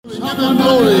give him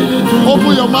glory.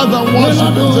 Open your mouth and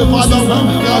worship and say, Father,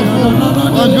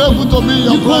 we're grateful to be in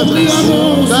your presence.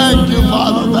 Thank you,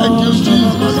 Father. Thank you,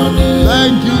 Jesus.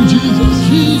 Thank you,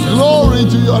 Jesus. Glory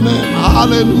to your name.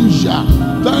 Hallelujah.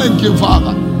 Thank you,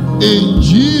 Father. In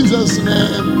Jesus'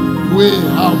 name we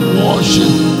have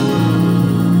worship.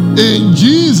 In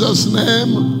Jesus'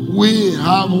 name we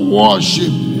have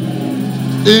worship.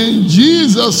 In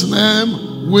Jesus'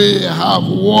 name we have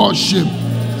worship.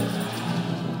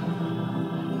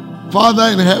 Father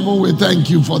in heaven, we thank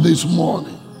you for this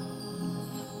morning.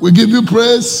 We give you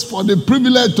praise for the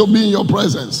privilege to be in your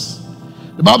presence.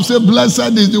 The Bible says,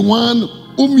 blessed is the one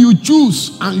whom you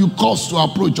choose and you cause to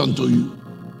approach unto you.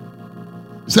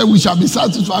 He said, we shall be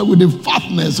satisfied with the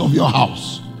fatness of your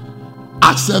house.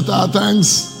 Accept our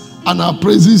thanks and our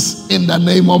praises in the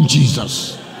name of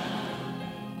Jesus.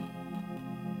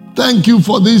 Thank you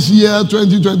for this year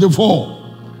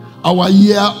 2024, our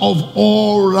year of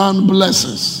all-round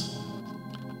blessings.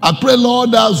 I pray,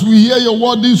 Lord, as we hear your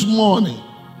word this morning,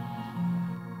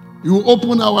 you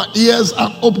open our ears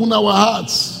and open our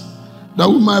hearts, that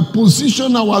we might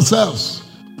position ourselves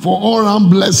for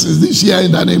all-round blessings this year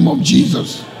in the name of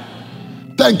Jesus.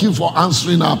 Thank you for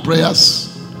answering our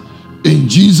prayers. In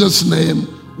Jesus' name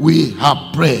we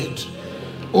have prayed.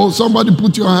 Oh, somebody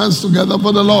put your hands together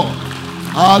for the Lord.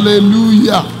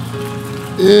 Hallelujah.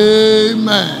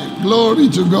 Amen. Glory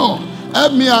to God.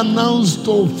 Help me announce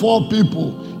to 4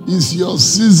 people, it's your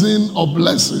season of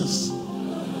blessings.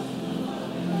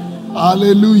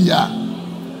 Hallelujah.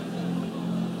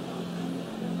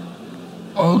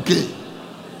 Okay.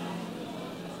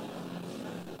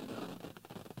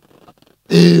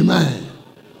 Amen.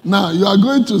 Now you are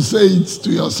going to say it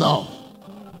to yourself.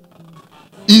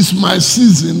 It's my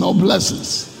season of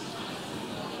blessings.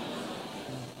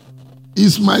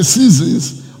 It's my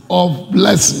seasons of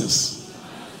blessings.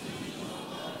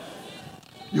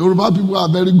 Yoruba people are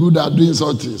very good at doing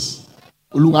such things.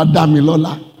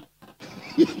 Oluwadamilola.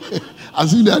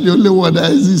 As if they are the only one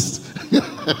that exists.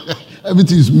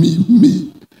 Everything is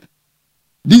me.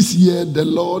 This year, the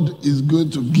Lord is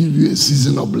going to give you a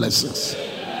season of blessings.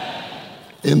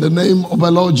 In the name of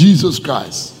our Lord Jesus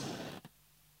Christ.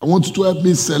 I want you to help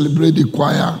me celebrate the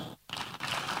choir.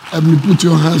 Help me put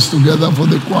your hands together for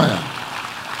the choir.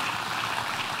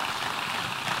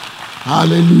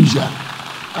 Hallelujah.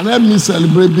 And help me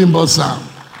celebrate Bimbo Sam.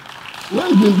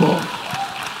 Where's Bimbo?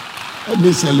 Help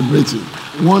me celebrate it.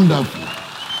 Wonderful.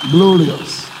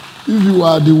 Glorious. If you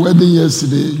were at the wedding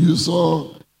yesterday, you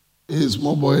saw a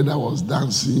small boy that was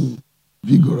dancing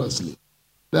vigorously.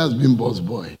 That's Bimbo's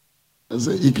boy. I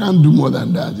said, he can't do more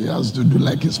than that. He has to do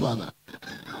like his father.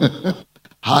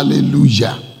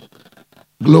 Hallelujah.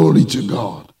 Glory to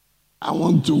God. I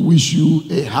want to wish you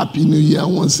a happy new year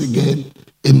once again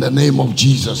in the name of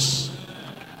Jesus.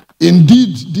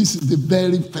 Indeed, this is the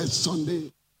very first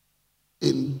Sunday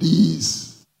in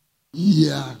this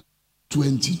year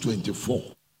 2024.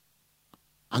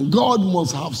 And God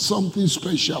must have something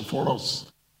special for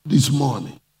us this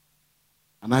morning.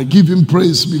 And I give him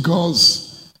praise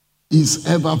because he's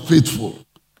ever faithful.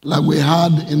 Like we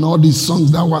had in all these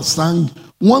songs that were sung,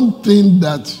 one thing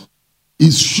that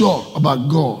is sure about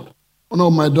God. One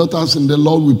of my daughters in the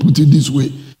Lord will put it this way.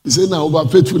 He said, now over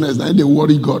faithfulness, now they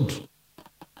worry God.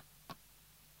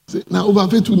 Now over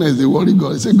faithfulness, they worry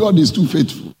God. He said, God is too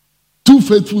faithful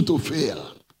to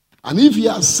fail. And if he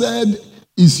has said,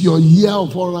 it's your year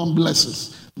of all-round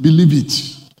blessings, believe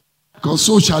it. Because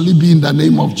so shall it be in the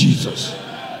name of Jesus.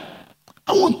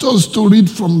 I want us to read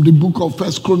from the book of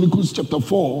 1 Chronicles chapter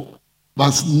 4,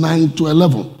 verse 9 to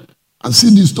 11. And see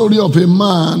the story of a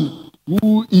man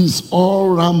who is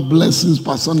all-round blessings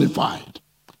personified.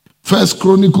 1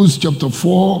 Chronicles chapter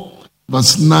 4,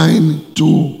 verse 9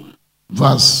 to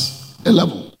verse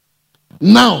 11.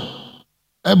 Now,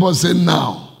 everybody say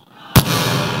now.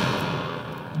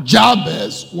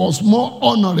 Jabez was more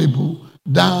honorable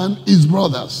than his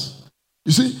brothers.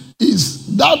 You see,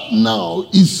 that now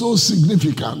is so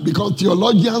significant because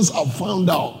theologians have found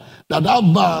out that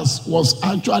verse was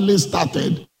actually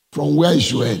started from where it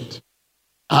should end.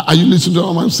 Are you listening to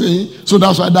what I'm saying? So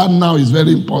that's why that now is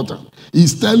very important.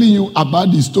 He's telling you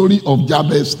about the story of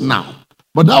Jabez now.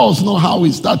 But that was not how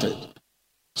he started.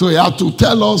 So he had to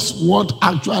tell us what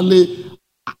actually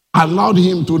allowed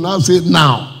him to now say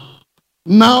now.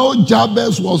 Now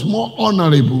Jabez was more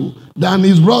honorable than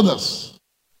his brothers.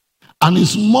 And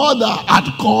his mother had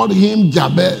called him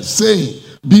Jabez, saying,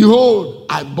 behold,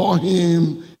 I bore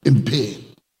him in pain.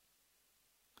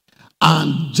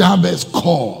 And Jabez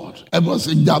called. Everyone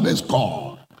say Jabez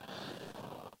called.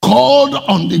 Called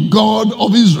on the God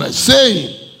of Israel,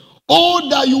 saying, oh,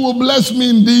 that you will bless me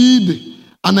indeed,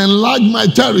 and enlarge my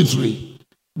territory,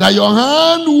 that your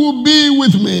hand will be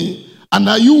with me, and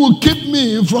that you will keep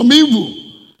me from evil,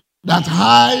 that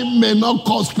I may not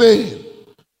cause pain.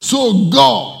 So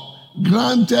God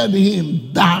granted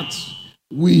him that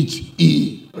which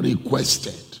he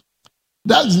requested.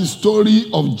 That's the story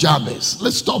of Jabez.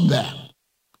 Let's stop there.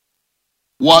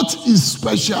 What is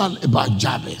special about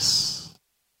Jabez?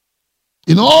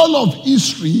 In all of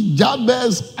history,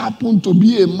 Jabez happened to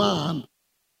be a man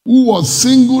who was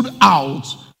singled out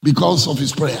because of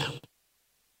his prayer.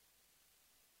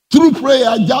 Through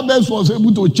prayer, Jabez was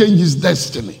able to change his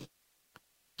destiny.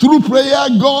 Through prayer,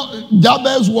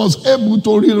 Jabez was able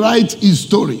to rewrite his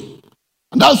story.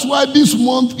 And that's why this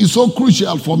month is so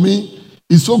crucial for me.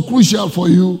 It's so crucial for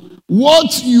you.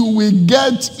 What you will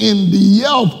get in the year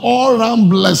of all-round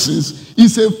blessings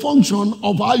is a function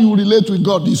of how you relate with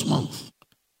God this month.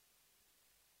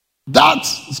 That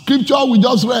scripture we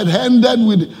just read ended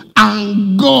with,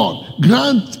 and God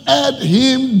granted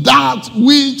him that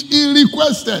which he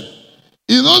requested.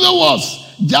 In other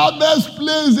words, Jabez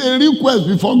placed a request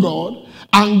before God,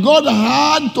 and God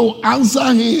had to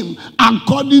answer him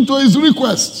according to his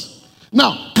request.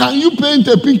 Now, can you paint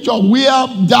a picture where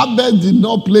Jabez did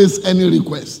not place any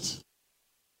request?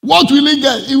 What will he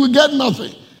get? He will get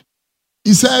nothing.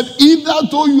 He said,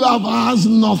 hitherto you have asked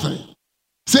nothing.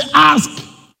 Say, ask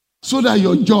so that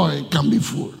your joy can be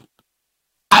full.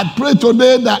 I pray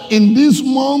today that in this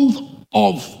month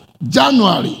of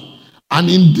January, and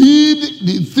indeed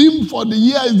the theme for the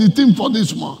year is the theme for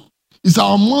this month, it's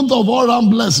our month of all-round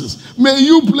blessings. May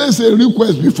you place a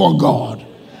request before God.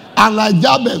 And like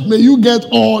Jabez, may you get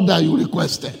all that you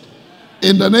requested.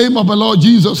 In the name of the Lord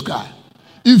Jesus Christ.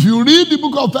 If you read the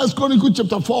book of 1 Chronicles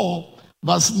chapter 4,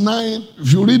 verse 9,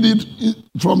 if you read it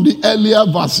from the earlier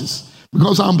verses,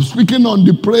 because I'm speaking on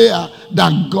the prayer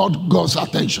that got God's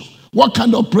attention. What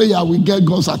kind of prayer will get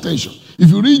God's attention? If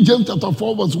you read James chapter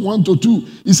 4, verse 1 to 2,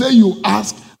 he said you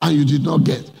ask and you did not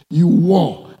get. You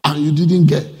war and you didn't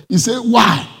get. He said,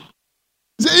 why?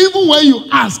 He said, even when you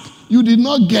ask, you did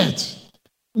not get.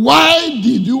 Why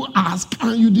did you ask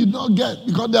and you did not get?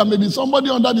 Because there may be somebody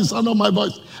under the sound of my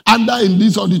voice, under in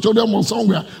this auditorium or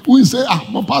somewhere, who will say,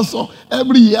 but pastor,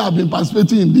 every year I've been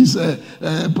participating in this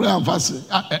prayer and fasting.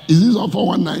 Is this all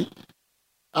for 419?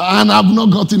 And I've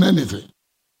not gotten anything.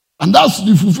 And that's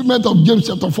the fulfillment of James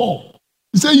chapter 4.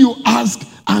 He said, you ask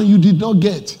and you did not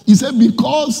get. He said,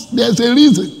 because there's a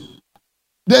reason.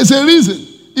 There's a reason.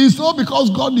 It's not because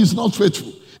God is not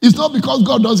faithful. It's not because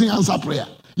God doesn't answer prayer.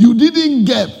 You didn't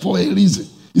get for a reason.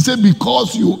 He said,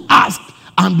 because you ask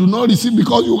and do not receive,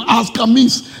 because you ask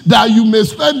amiss, that you may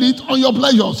spend it on your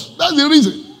pleasures. That's the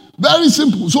reason. Very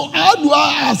simple. So how do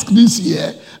I ask this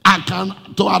year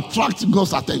to attract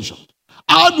God's attention?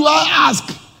 How do I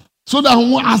ask so that I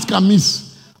won't ask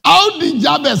amiss? How did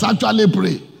Jabez actually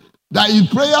pray? That his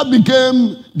prayer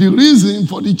became the reason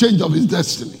for the change of his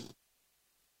destiny.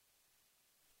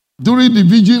 During the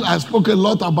vigil, I spoke a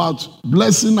lot about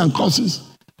blessing and curses,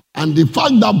 and the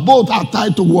fact that both are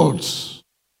tied to words.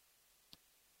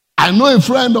 I know a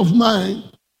friend of mine,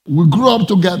 we grew up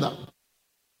together.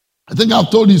 I think I've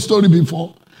told his story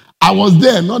before. I was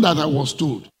there, not that I was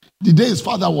told. The day his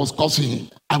father was cursing him,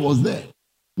 I was there.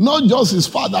 Not just his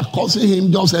father cursing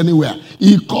him just anywhere.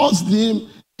 He cursed him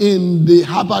in the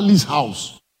herbalist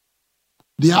house.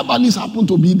 The herbalist happened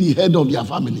to be the head of their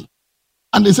family.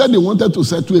 And they said they wanted to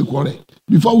settle a quarrel.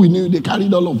 Before we knew, they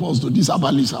carried all of us to this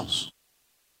herbalist house.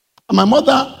 And my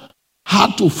mother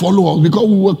had to follow us because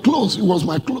we were close.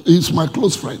 He's my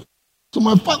close friend. So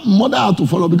my mother had to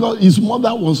follow because his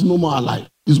mother was no more alive.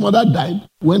 His mother died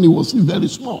when he was very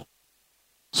small.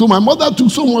 So my mother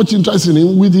took so much interest in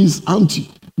him with his auntie.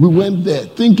 We went there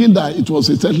thinking that it was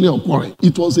a settling of quarrel.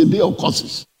 It was a day of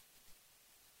curses.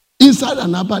 Inside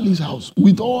an herbalist house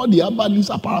with all the herbalist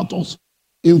apparatus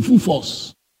in full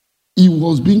force, he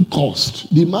was being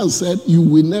cursed. The man said, you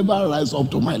will never rise up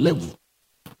to my level.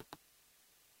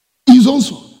 His own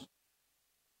son.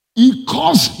 He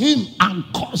cursed him and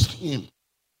cursed him.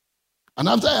 And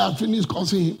after I had finished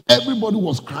cursing him, everybody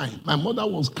was crying. My mother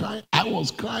was crying. I was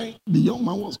crying. The young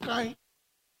man was crying.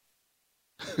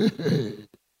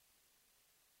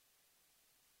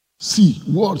 See,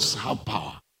 words have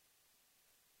power.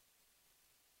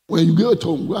 When you go at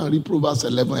home, go and read Proverbs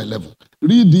 11:11.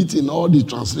 Read it in all the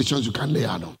translations you can lay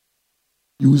out on.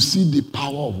 You will see the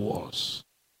power of words.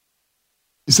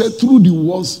 He said, through the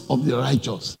words of the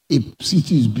righteous, a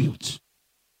city is built. He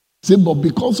said, but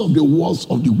because of the words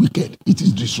of the wicked, it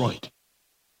is destroyed.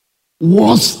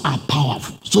 Words are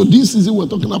powerful. So this is what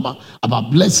we're talking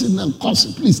about blessing and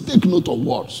cursing. Please take note of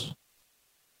words.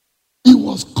 He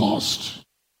was cursed.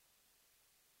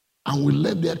 and we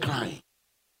left there crying.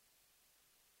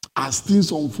 As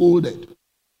things unfolded,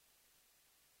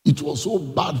 it was so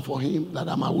bad for him that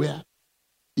I'm aware.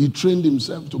 He trained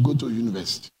himself to go to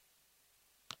university.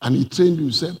 And he trained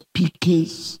himself picking,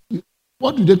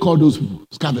 what do they call those people?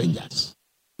 Scavengers.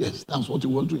 Yes, that's what he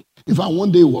was doing. In fact,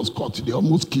 one day he was caught. They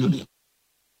almost killed him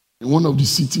in one of the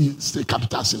state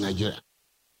capitals in Nigeria.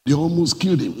 They almost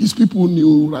killed him. His people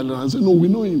knew and said, no, we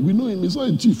know him. We know him. He's not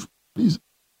a thief. Please.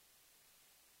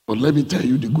 But let me tell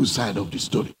you the good side of the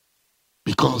story.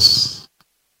 Because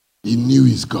he knew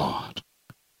his God.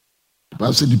 The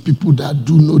Bible said the people that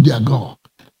do know their God,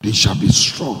 they shall be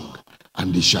strong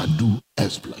and they shall do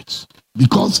exploits.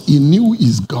 Because he knew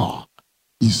his God,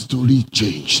 his story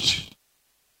changed.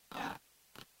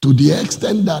 To the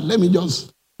extent that, let me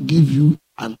just give you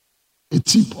a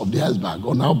tip of the iceberg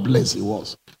on how blessed he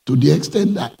was. To the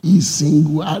extent that he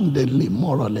single-handedly,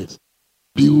 more or less,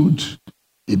 built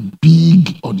a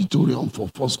big auditorium for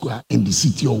Foursquare in the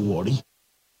city of Warri.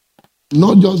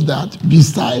 Not just that,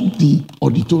 beside the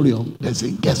auditorium, there's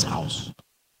a guest house,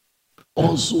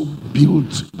 also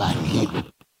built by him.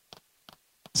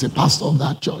 He's a pastor of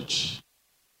that church.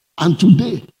 And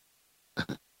today,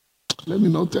 let me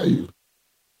not tell you,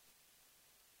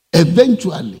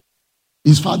 eventually,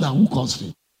 his father, who caused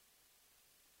him,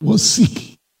 was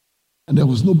sick, and there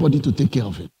was nobody to take care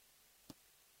of him.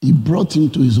 He brought him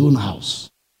to his own house,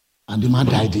 and the man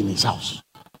died in his house.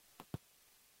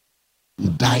 He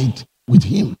died with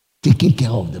him, taking care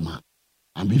of the man.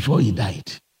 And before he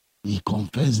died, he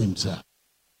confessed himself.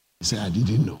 He said, I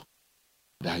didn't know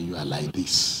that you are like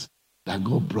this, that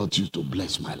God brought you to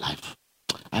bless my life.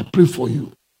 I pray for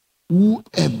you,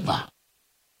 whoever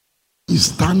is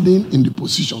standing in the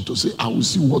position to say, I will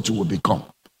see what you will become.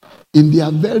 In their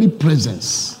very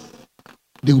presence,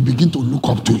 they will begin to look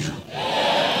up to you.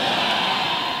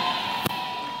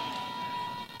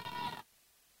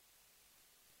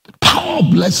 Power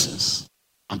of blessings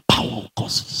and power of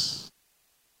curses.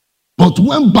 But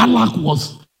when Balak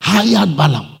hired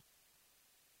Balaam,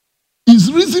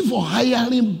 his reason for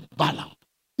hiring Balaam,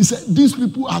 he said, these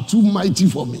people are too mighty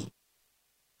for me.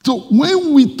 So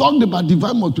when we talked about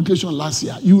divine multiplication last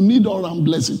year, you need all around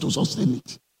blessing to sustain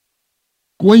it.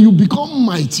 When you become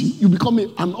mighty, you become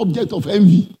an object of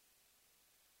envy.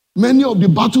 Many of the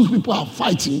battles people are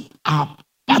fighting are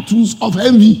battles of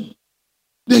envy.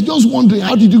 They're just wondering,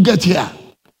 how did you get here?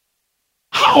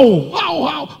 How?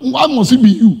 Why must it be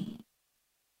you?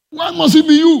 Why must it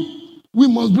be you? We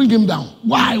must bring him down.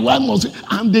 Why? Why must it?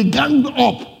 And they ganged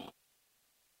up.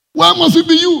 Why must it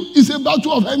be you? It's a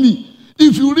battle of envy.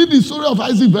 If you read the story of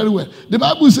Isaac very well, the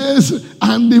Bible says,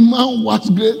 and the man was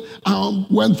great and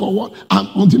went forward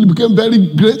until he became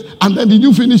very great. And then did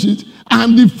you finish it?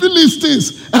 And the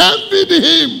Philistines envied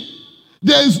him.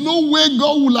 There is no way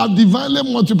God will have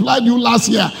divinely multiplied you last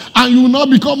year and you will not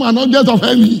become an object of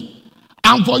envy.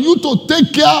 And for you to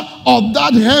take care of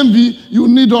that envy, you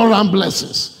need all round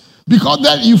blessings. Because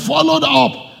then he followed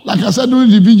up. Like I said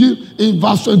during the vigil, in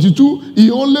verse 22,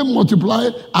 he only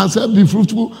multiplied and said, be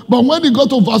fruitful. But when he got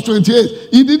to verse 28,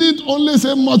 he didn't only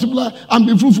say multiply and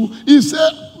be fruitful. He said,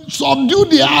 subdue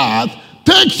the earth,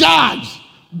 take charge,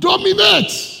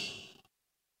 dominate.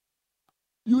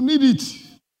 You need it.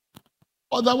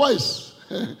 Otherwise,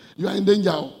 you are in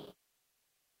danger.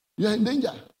 You are in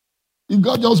danger. If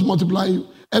God just multiply you,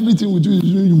 everything we do is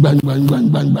doing bang, bang,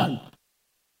 bang, bang, bang.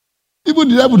 Even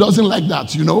the devil doesn't like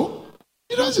that, you know.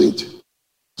 He doesn't.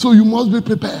 So you must be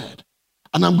prepared.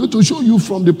 And I'm going to show you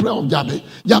from the prayer of Jabez.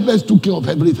 Jabez took care of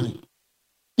everything.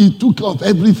 He took care of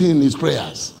everything in his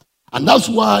prayers. And that's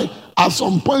why at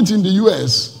some point in the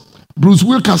US, Bruce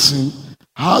Wilkerson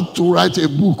had to write a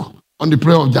book on the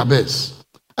prayer of Jabez.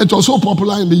 It was so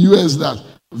popular in the US that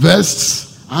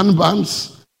vests,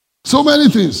 handbands, so many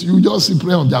things. You just see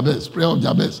prayer of Jabez, prayer of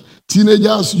Jabez.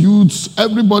 Teenagers, youths,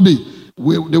 everybody.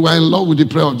 They were in love with the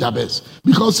prayer of Jabez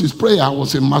because his prayer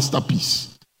was a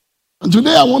masterpiece. And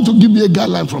today I want to give you a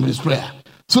guideline from his prayer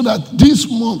so that this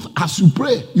month as you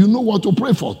pray, you know what to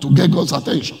pray for to get God's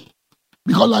attention.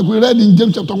 Because like we read in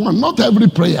James chapter 1, not every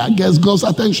prayer gets God's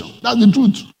attention. That's the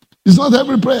truth. It's not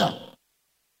every prayer.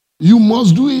 You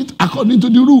must do it according to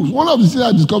the rules. One of the things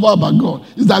I discovered about God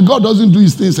is that God doesn't do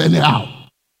his things anyhow.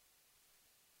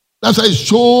 That's why he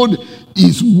showed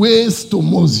his ways to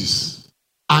Moses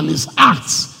and his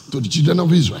acts to the children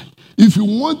of Israel. If you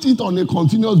want it on a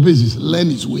continuous basis, learn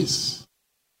his ways.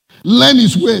 Learn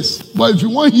his ways. But if you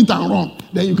want hit and run,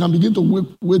 then you can begin to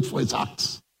wait for his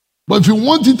acts. But if you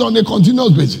want it on a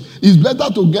continuous basis, it's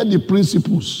better to get the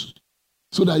principles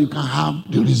so that you can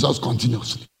have the results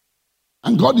continuously.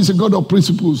 And God is a God of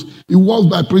principles. He works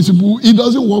by principle. He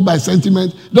doesn't work by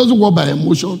sentiment. He doesn't work by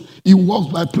emotion. He works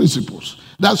by principles.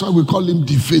 That's why we call him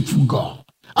the faithful God.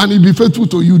 And he'll be faithful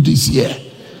to you this year.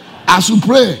 As you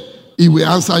pray, he will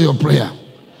answer your prayer.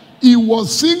 He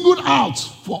was singled out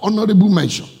for honorable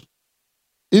mention.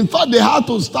 In fact, they had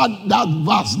to start that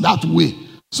verse that way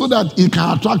so that it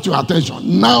can attract your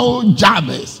attention. Now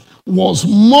Jabez was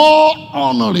more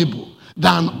honorable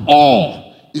than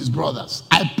all his brothers.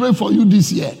 I pray for you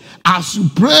this year. As you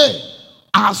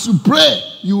pray,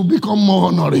 you will become more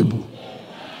honorable.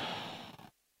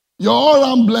 Your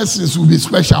all-round blessings will be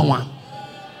special one.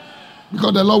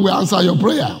 Because the Lord will answer your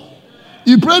prayer.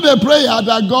 He prayed a prayer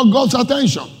that got God's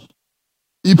attention.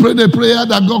 He prayed a prayer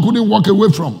that God couldn't walk away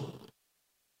from.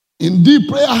 Indeed,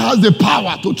 prayer has the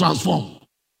power to transform.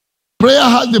 Prayer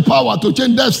has the power to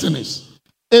change destinies.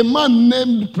 A man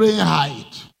named Prayer Hyde.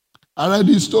 I read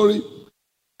his story.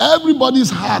 Everybody's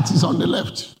heart is on the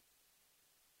left.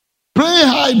 Prayer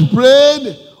Hyde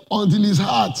prayed until his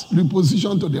heart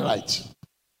repositioned to the right.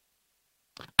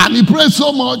 And he prayed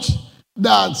so much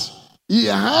that he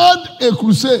had a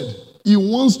crusade. He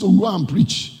wants to go and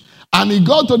preach. And he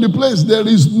got to the place, there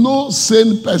is no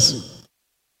sane person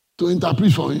to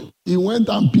interpret for him. He went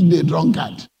and picked a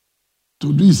drunkard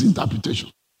to do his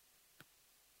interpretation.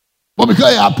 But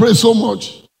because he had prayed so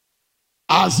much,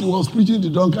 as he was preaching, the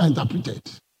drunkard interpreted.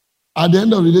 At the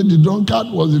end of the day, the drunkard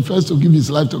was the first to give his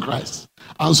life to Christ.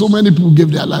 And so many people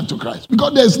gave their life to Christ.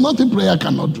 Because there is nothing prayer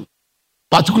cannot do.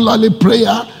 Particularly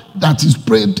prayer that is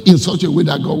prayed in such a way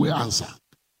that God will answer.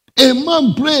 A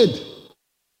man prayed,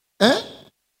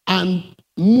 and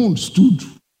moon stood,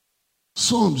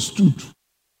 sun stood.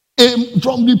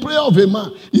 From the prayer of a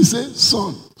man, he said,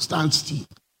 sun, stand still.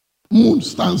 Moon,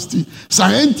 stand still.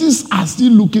 Scientists are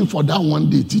still looking for that one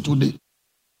day till today.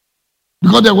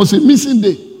 Because there was a missing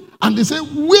day. And they said,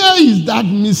 where is that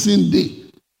missing day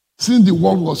since the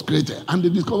world was created? And they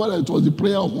discovered that it was the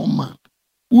prayer of one man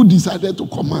who decided to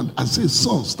command and say,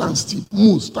 sun, stand still.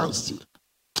 Moon, stand still.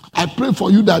 I pray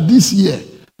for you that this year,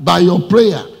 by your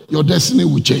prayer, your destiny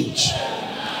will change.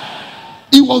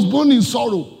 He was born in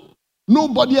sorrow.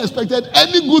 Nobody expected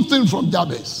any good thing from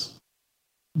Jabez.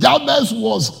 Jabez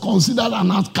was considered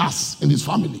an outcast in his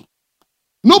family.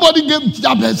 Nobody gave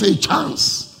Jabez a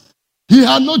chance. He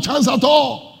had no chance at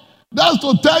all. That's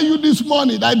to tell you this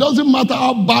morning that it doesn't matter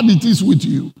how bad it is with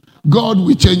you, God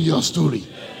will change your story.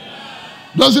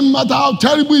 Doesn't matter how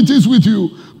terrible it is with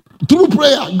you, through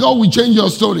prayer, God will change your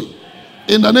story.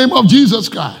 In the name of Jesus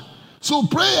Christ. So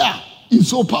prayer is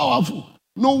so powerful.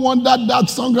 No wonder that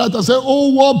songwriter said,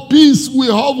 oh, what peace we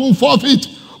often forfeit.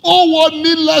 Oh, what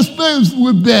needless pains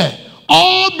we bear.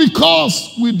 All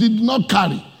because we did not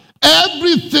carry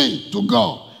everything to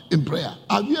God in prayer.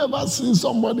 Have you ever seen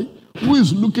somebody who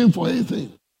is looking for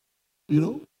anything? You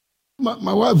know,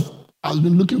 my wife has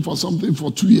been looking for something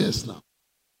for 2 years now.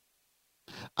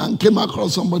 And came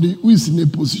across somebody who is in a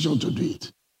position to do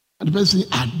it. And the person said,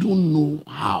 I don't know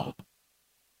how.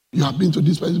 You have been to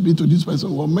this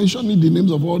person. Well, mentioning the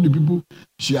names of all the people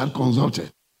she had consulted.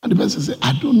 And the person said,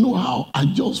 I don't know how. I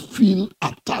just feel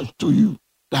attached to you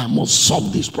that I must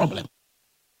solve this problem.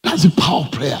 That's the power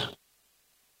of prayer.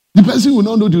 The person will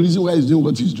not know the reason why he's doing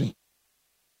what he's doing.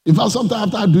 In fact,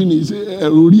 sometimes after doing it, he say,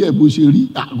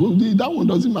 that one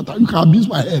doesn't matter. You can abuse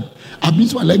my head,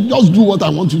 abuse my leg. Just do what I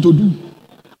want you to do.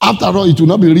 After all, it will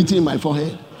not be written in my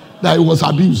forehead that it was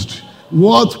abused.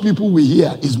 What people will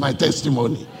hear is my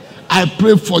testimony. I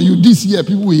pray for you this year,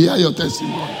 people will hear your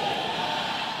testimony.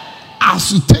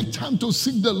 As you take time to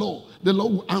seek the Lord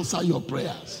will answer your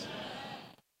prayers.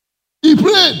 He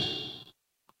prayed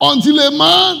until a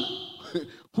man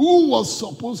who was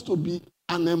supposed to be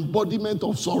an embodiment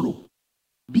of sorrow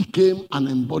became an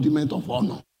embodiment of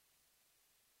honor.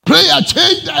 Prayer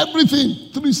changed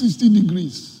everything 360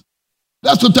 degrees.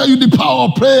 That's to tell you the power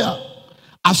of prayer.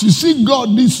 As you seek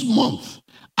God this month,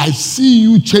 I see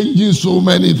you changing so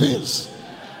many things.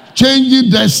 Changing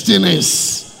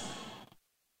destinies.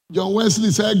 John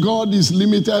Wesley said God is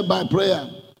limited by prayer.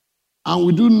 And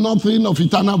we do nothing of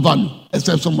eternal value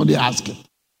except somebody ask him.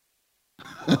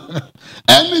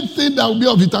 Anything that will be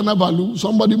of eternal value,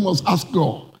 somebody must ask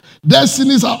God.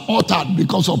 Destinies are altered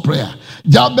because of prayer.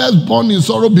 Jabez, born in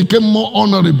sorrow, became more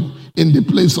honorable in the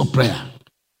place of prayer.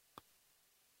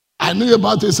 I knew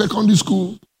about a secondary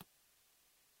school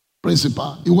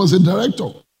principal. He was a director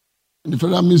in the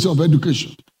Federal Ministry of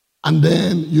Education. And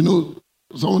then,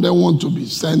 some of them want to be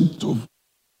sent to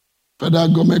federal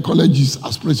government colleges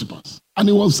as principals. And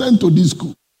he was sent to this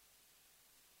school.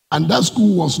 And that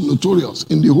school was notorious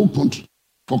in the whole country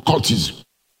for cultism.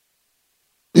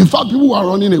 In fact, people were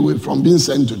running away from being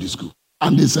sent to the school.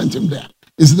 And they sent him there.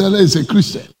 Isidele is a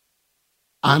Christian.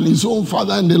 And his own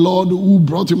father in the Lord who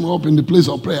brought him up in the place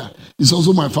of prayer is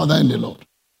also my father in the Lord.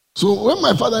 So when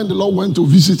my father in the Lord went to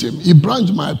visit him, he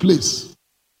branched my place.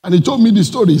 And he told me the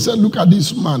story. He said, look at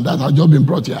this man that had just been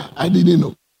brought here. I didn't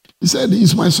know. He said,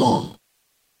 he's my son.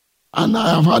 And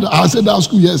I said, that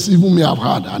school, yes, even me, I've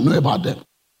heard. I know about them.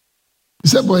 He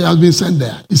said, but he has been sent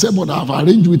there. He said, but I've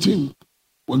arranged with him.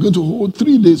 We're going to hold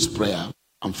 3 days prayer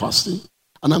and fasting.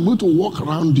 And I'm going to walk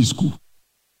around the school.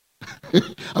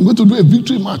 I'm going to do a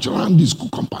victory march around the school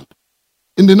compound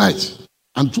in the night.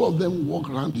 And 2 of them walk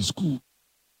around the school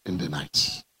in the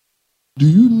night. Do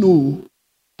you know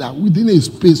that within a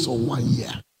space of 1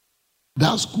 year,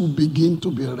 that school began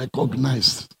to be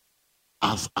recognized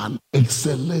as an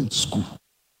excellent school?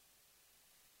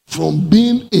 From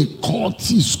being a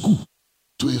culty school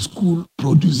to a school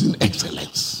producing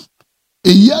excellence. A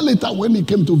year later, when he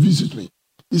came to visit me,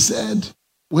 he said,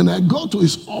 when I got to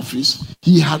his office,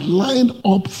 he had lined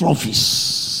up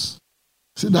trophies.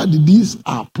 He said that these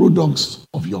are products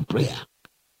of your prayer.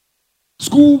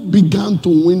 School began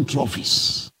to win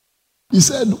trophies. He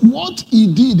said, what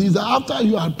he did is that after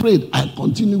you had prayed, I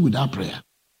continued with that prayer.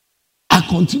 I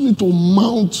continue to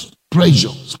mount pressure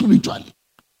spiritually.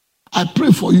 I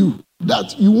pray for you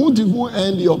that you won't even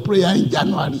end your prayer in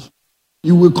January.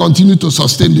 You will continue to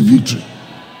sustain the victory.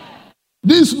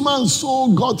 This man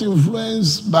so got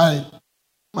influenced by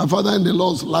my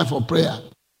father-in-law's life of prayer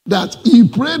that he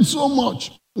prayed so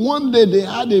much. One day they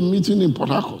had a meeting in Port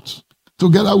Harcourt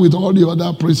together with all the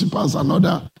other principals and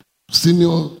other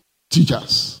senior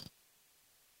teachers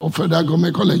of federal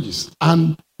government colleges.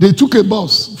 And they took a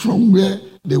bus from where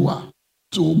they were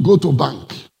to go to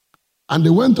bank. And they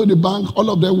went to the bank,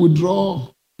 all of them withdraw,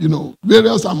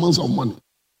 various amounts of money.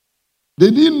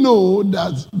 They didn't know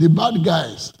that the bad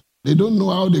guys, they don't know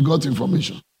how they got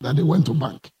information that they went to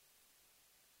bank.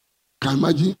 Can you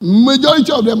imagine?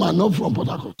 Majority of them are not from Port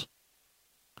Harcourt.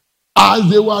 As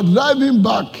they were driving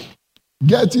back,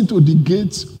 getting to the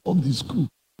gate of the school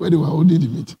where they were holding the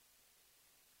meeting,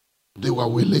 they were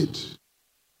waylaid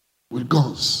with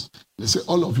guns. They said,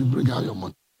 all of you bring out your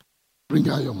money. Bring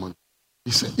out your money.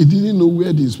 He said he didn't know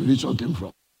where the inspiration came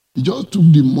from. He just took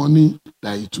the money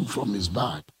that he took from his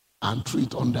bag and threw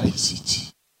it under his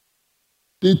seat.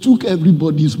 They took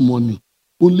everybody's money.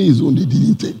 Only his own they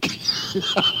didn't take.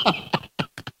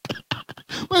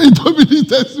 When he told me this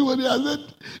testimony, I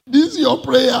said, this is your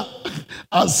prayer.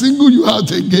 I'll single you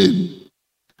out again.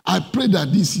 I pray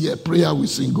that this year prayer will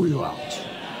single you out.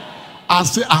 I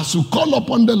say, as you call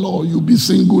upon the Lord, you'll be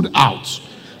singled out.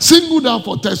 Singled out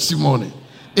for testimony.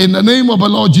 In the name of the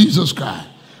Lord Jesus Christ.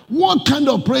 What kind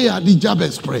of prayer did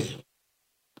Jabez pray?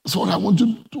 That's what I want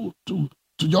you to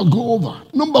just go over.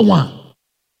 Number 1.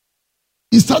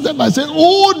 He started by saying,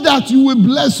 oh, that you will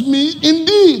bless me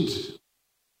indeed.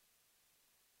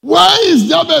 Why is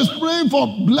Jabez praying for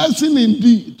blessing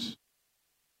indeed?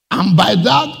 And by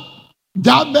that,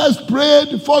 Jabez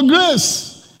prayed for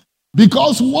grace.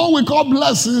 Because what we call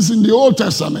blessings in the Old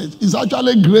Testament is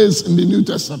actually grace in the New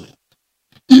Testament.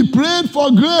 He prayed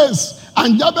for grace,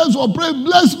 and Jabez was praying,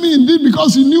 bless me indeed,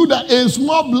 because he knew that a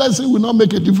small blessing will not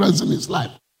make a difference in his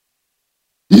life.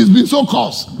 He's been so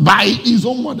cursed by his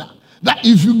own mother that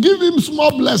if you give him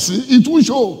small blessing, it will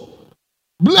show.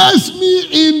 Bless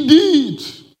me indeed.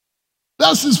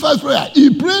 That's his first prayer.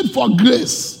 He prayed for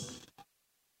grace.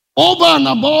 Over and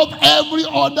above every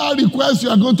other request you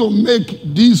are going to make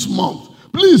this month,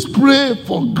 please pray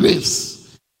for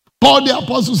grace. Paul the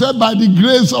Apostle said, by the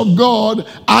grace of God,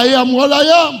 I am what I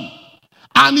am.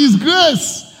 And his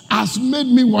grace has made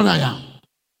me what I am.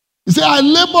 He said, I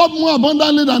labored more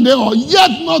abundantly than they all, yet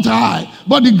not I,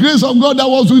 but the grace of God that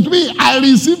was with me. I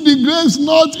received the grace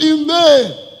not in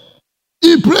vain.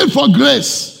 He prayed for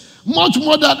grace, much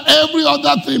more than every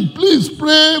other thing. Please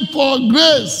pray for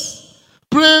grace.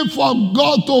 Pray for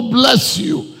God to bless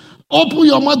you. Open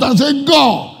your mouth and say,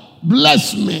 God,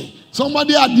 bless me.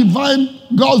 Somebody had defined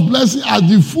God's blessing as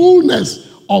the fullness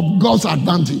of God's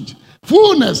advantage.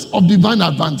 Fullness of divine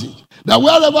advantage. That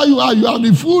wherever you are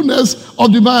the fullness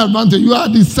of divine advantage. You are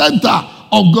the center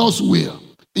of God's will.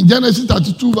 In Genesis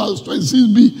 32 verse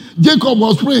 26b, Jacob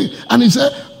was praying and he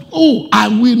said, oh, I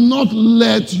will not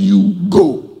let you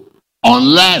go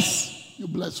unless you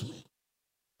bless me.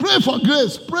 Pray for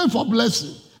grace. Pray for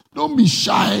blessing. Don't be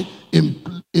shy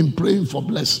in praying for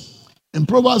blessing. In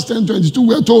Proverbs 10:22,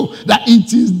 we're told that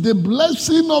it is the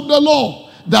blessing of the Lord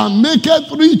that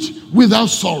maketh rich without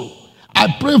sorrow.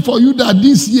 I pray for you that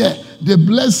this year, the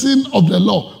blessing of the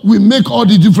Lord will make all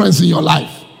the difference in your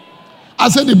life. I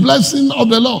said the blessing of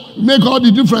the Lord will make all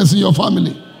the difference in your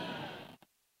family.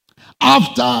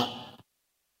 After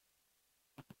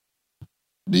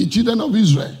the children of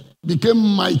Israel became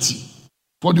mighty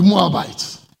for the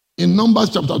Moabites in Numbers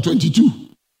chapter 22.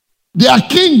 Their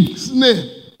king's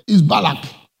name is Balak.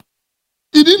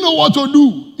 He didn't know what to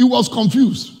do. He was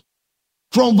confused.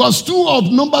 From verse 2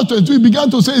 of Numbers 22, he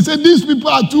began to say, these people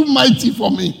are too mighty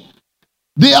for me.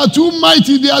 They are too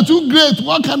mighty. They are too great.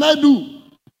 What can I do?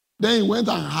 Then he went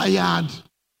and hired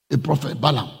a prophet,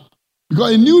 Balaam.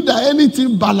 Because he knew that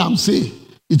anything Balaam say,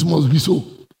 it must be so.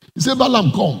 He said,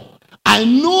 Balaam, come. I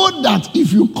know that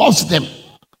if you curse them,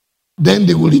 then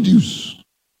they will reduce.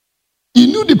 He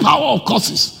knew the power of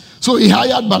curses. So he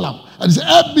hired Balaam. And he said,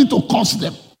 help me to curse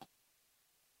them.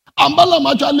 And Balaam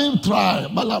actually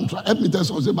tried. Balaam tried. Help me tell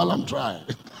someone, say, Balaam tried.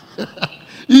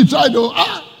 He tried to,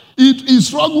 he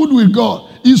struggled with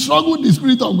God. He struggled with the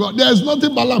Spirit of God. There is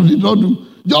nothing Balaam did not do,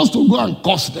 just to go and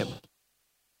curse them.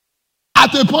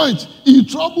 At a point, he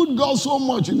troubled God so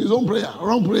much in his own prayer,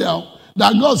 wrong prayer,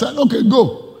 that God said, okay,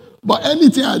 go. But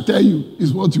anything I tell you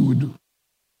is what you will do.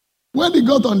 When he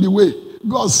got on the way,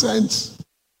 God sent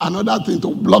another thing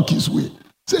to block his way.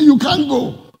 Say, you can't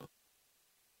go.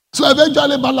 So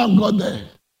eventually Balaam got there.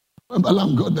 When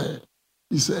Balaam got there,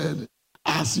 he said,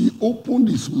 as he opened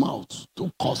his mouth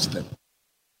to curse them,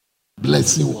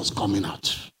 blessing was coming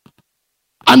out.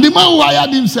 And the man who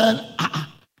hired him said,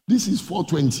 this is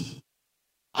 420.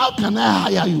 How can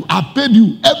I hire you? I paid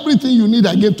you. Everything you need,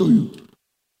 I gave to you.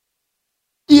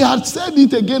 He had said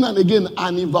it again and again,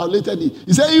 and he violated it.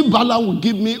 He said, if Balaam will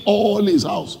give me all his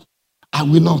house, I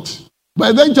will not.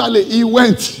 But eventually, he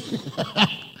went.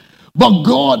 But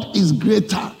God is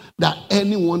greater than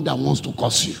anyone that wants to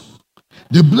curse you.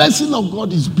 The blessing of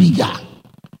God is bigger.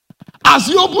 As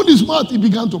he opened his mouth, he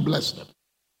began to bless them.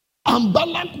 And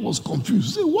Balak was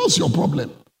confused. He said, what's your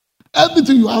problem?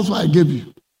 Everything you asked for, I gave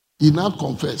you. He now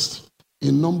confessed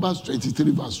in Numbers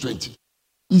 23 verse 20.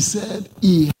 He said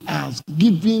he has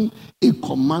given a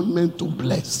commandment to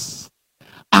bless.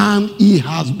 And he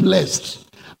has blessed.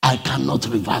 I cannot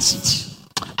reverse it.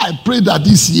 I pray that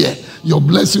this year your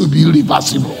blessing will be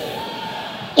irreversible.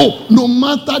 Oh, no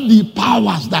matter the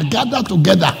powers that gather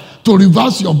together to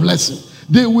reverse your blessing,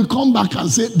 they will come back and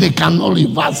say they cannot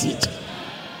reverse it.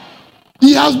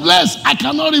 He has blessed. I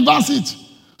cannot reverse it.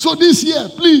 So this year,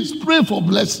 please pray for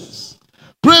blessings.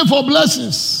 Pray for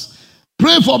blessings.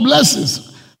 Pray for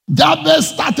blessings. Jabez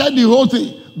started the whole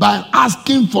thing by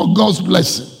asking for God's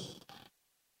blessing.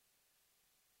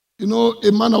 You know,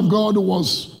 a man of God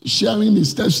was sharing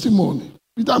his testimony,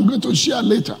 which I'm going to share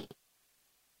later.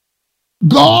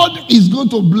 God is going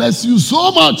to bless you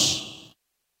so much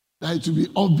that it will be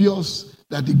obvious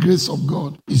that the grace of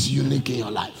God is unique in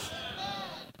your life.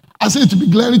 I say it to be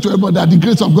glaring to everybody that the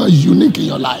grace of God is unique in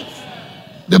your life.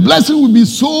 The blessing will be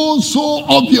so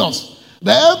obvious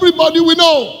that everybody will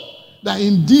know that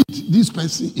indeed this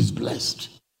person is blessed.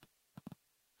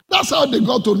 That's how they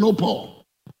got to know Paul.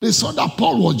 They saw that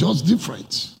Paul was just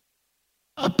different.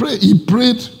 He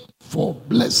prayed for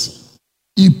blessing.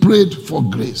 He prayed for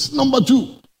grace. Number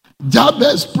 2,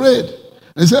 Jabez prayed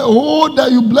and said, oh,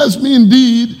 that you bless me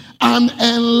indeed and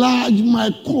enlarge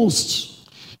my coast.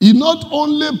 He not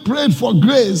only prayed for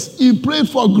grace, he prayed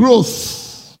for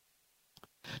growth.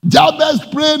 Jabez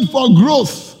prayed for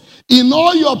growth. In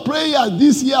all your prayers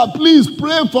this year, please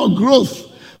pray for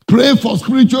growth. Pray for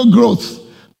spiritual growth.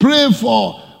 Pray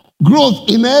for growth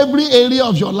in every area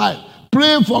of your life.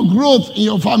 Pray for growth in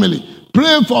your family.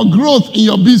 Pray for growth in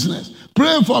your business.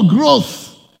 Pray for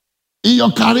growth in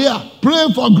your career. Pray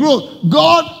for growth.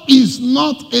 God is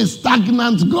not a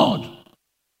stagnant God.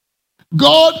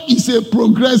 God is a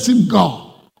progressive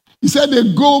God. He said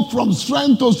they go from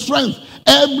strength to strength.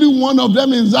 Every one of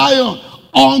them in Zion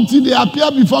until they appear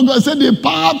before God. He said the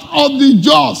path of the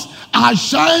just are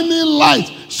shining light.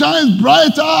 Shines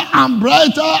brighter and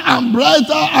brighter and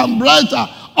brighter and brighter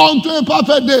unto a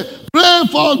perfect day. Pray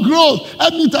for growth.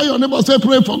 Let me tell your neighbor, say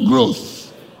pray for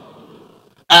growth.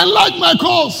 Enlarge my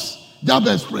cause.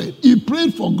 Jabez prayed. He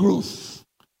prayed for growth.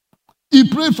 He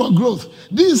prayed for growth.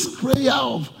 This prayer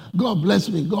of God bless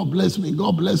me, God bless me,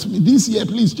 God bless me. This year,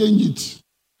 please change it.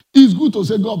 It's good to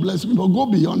say God bless me, but go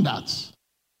beyond that.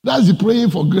 That's the praying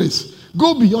for grace.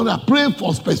 Go beyond that. Pray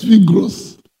for specific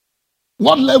growth.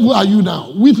 What level are you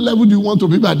now? Which level do you want to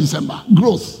be by December?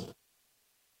 Growth.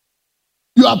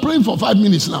 You are praying for 5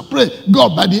 minutes now. Pray,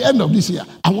 God, by the end of this year,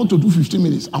 I want to do 15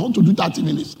 minutes. I want to do 30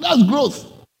 minutes. That's growth.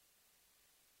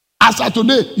 As of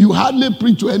today, you hardly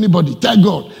preach to anybody. Tell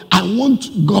God, I want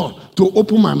God to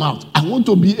open my mouth. I want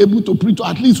to be able to preach to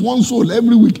at least one soul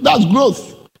every week. That's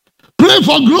growth. Pray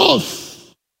for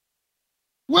growth.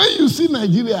 When you see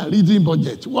Nigeria reading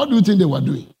budget, what do you think they were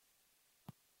doing?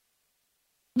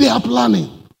 They are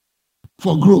planning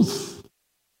for growth.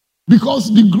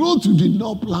 Because the growth you did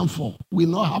not plan for will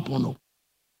not happen. No.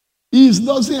 It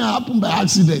doesn't happen by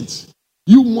accident.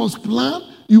 You must plan,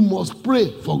 you must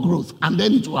pray for growth, and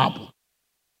then it will happen.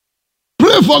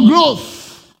 Pray for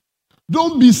growth.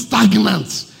 Don't be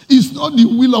stagnant. It's not the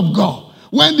will of God.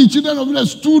 When the children of Israel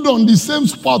stood on the same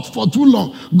spot for too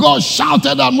long, God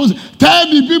shouted at Moses, tell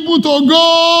the people to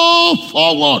go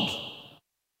forward.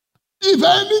 If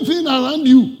anything around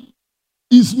you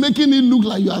is making it look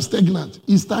like you are stagnant,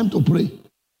 it's time to pray.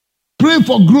 Pray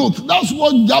for growth. That's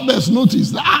what Jabez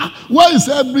noticed. Why is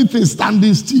everything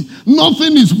standing still?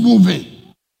 Nothing is moving.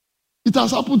 It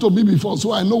has happened to me before,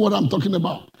 so I know what I'm talking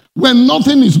about. When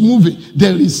nothing is moving,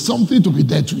 there is something to be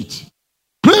dealt with.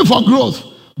 Pray for growth.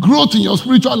 Growth in your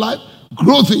spiritual life,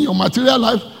 growth in your material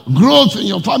life, growth in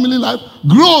your family life,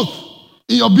 growth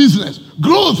in your business,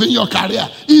 growth in your career.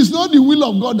 It's not the will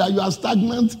of God that you are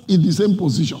stagnant in the same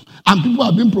position. And people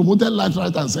have been promoted left,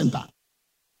 right, and center.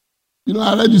 You know,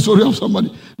 I read the story of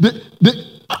somebody.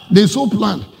 They so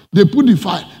planned. They put the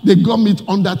file. They gum it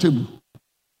on that table.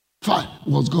 File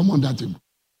was gum on that table.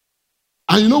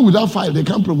 And you know, without file, they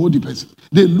can't promote the person.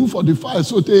 They look for the file,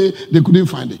 so they couldn't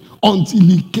find it. Until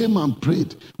he came and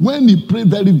prayed. When he prayed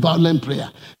very violent prayer,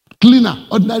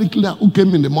 ordinary cleaner who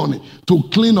came in the morning to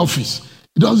clean office,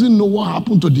 he doesn't know what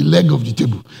happened to the leg of the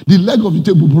table. The leg of the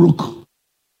table broke.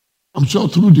 I'm sure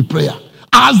through the prayer.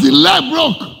 As the leg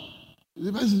broke,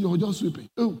 the person was just sweeping.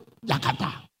 Oh,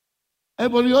 Yakata.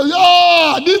 Everybody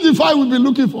goes, this is the file we've been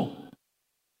looking for.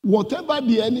 Whatever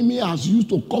the enemy has used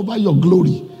to cover your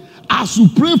glory, as you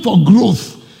pray for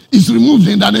growth, it's removed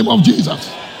in the name of Jesus.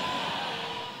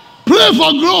 Pray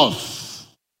for growth.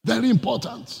 Very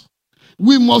important.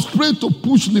 We must pray to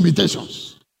push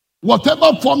limitations.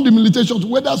 Whatever form the limitations,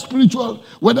 whether spiritual,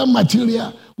 whether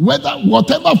material,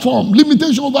 whatever form,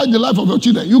 limitation over the life of your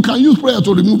children, you can use prayer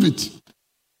to remove it.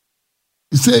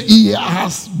 He said he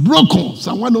has broken,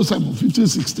 Psalm 107, 15,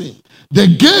 16, the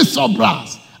gates of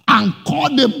brass and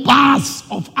cut the bars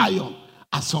of iron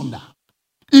asunder.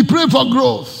 He prayed for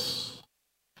growth.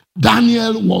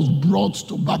 Daniel was brought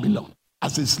to Babylon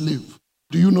as a slave.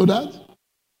 Do you know that?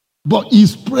 But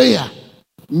his prayer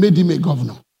made him a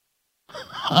governor.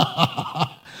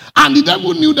 And the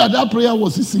devil knew that prayer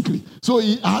was his secret. So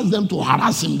he asked them to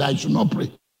harass him that he should not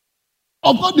pray.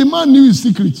 Of course, the man knew his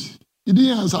secret. He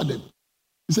didn't answer them.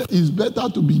 He said, it's better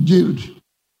to be jailed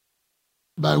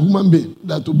by a human being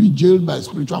than to be jailed by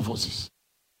spiritual forces.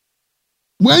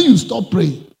 When you stop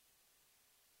praying,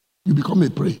 you become a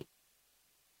prey.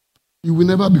 You will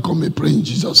never become a prey in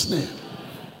Jesus' name.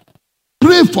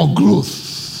 Pray for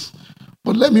growth.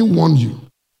 But let me warn you,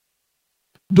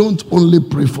 don't only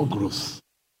pray for growth.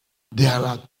 There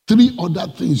are 3 other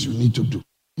things you need to do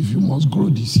if you must grow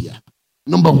this year.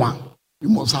 Number 1, you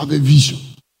must have a vision.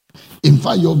 In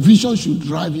fact, your vision should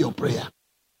drive your prayer.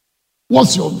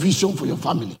 What's your vision for your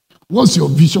family? What's your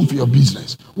vision for your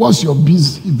business? What's your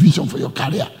vision for your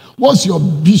career? What's your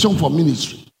vision for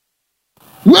ministry?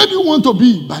 Where do you want to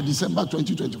be by December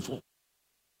 2024?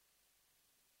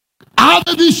 Have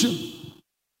a vision.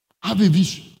 Have a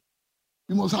vision.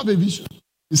 You must have a vision.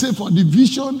 He said, for the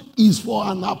vision is for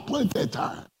an appointed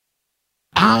time,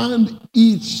 and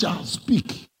it shall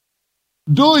speak.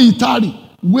 Though it tarry,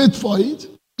 wait for it,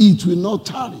 it will not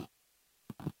tarry.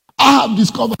 I have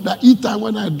discovered that each time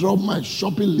when I drop my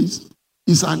shopping list,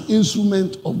 it's an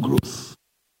instrument of growth.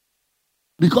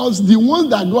 Because the one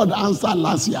that God answered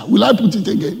last year, will I put it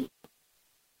again?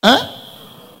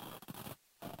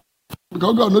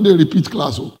 Because God knows they repeat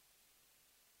class.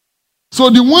 So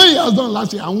the one he has done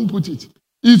last year, I won't put it.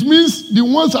 It means the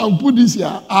ones I will put this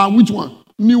year are which one?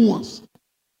 New ones.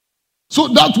 So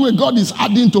that way God is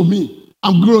adding to me.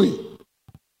 I'm growing.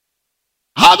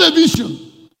 Have a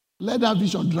vision. Let that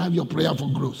vision drive your prayer for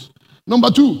growth. Number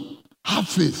 2, have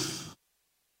faith.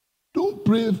 Don't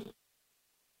pray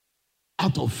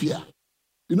out of fear.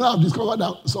 You know, I've discovered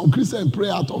that some Christians pray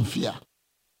out of fear.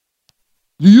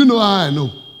 Do you know how I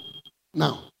know?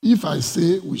 Now, if I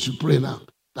say we should pray now,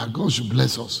 that God should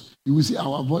bless us, you will see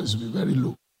our voice will be very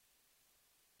low.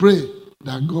 Pray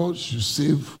that God should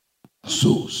save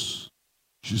souls,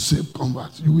 should save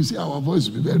converts. You will see our voice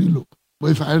will be very low.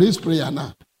 But if I raise prayer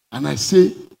now, and I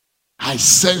say, I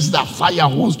sense that fire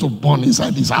wants to burn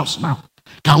inside this house now.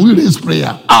 Can we raise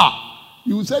prayer?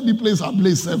 You will set the place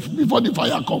ablaze before the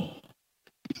fire comes.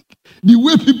 The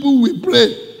way people will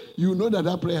pray, you know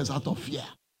that prayer is out of fear.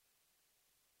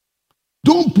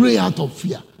 Don't pray out of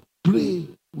fear. Pray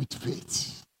with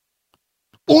faith.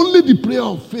 Only the prayer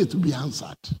of faith will be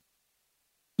answered.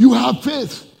 You have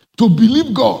faith to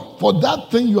believe God for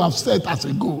that thing you have set as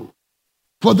a goal,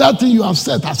 for that thing you have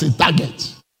set as a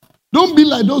target. Don't be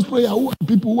like those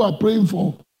people who are praying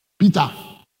for Peter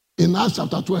in Acts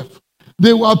chapter 12.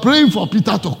 They were praying for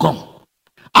Peter to come.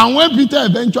 And when Peter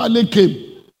eventually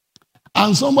came,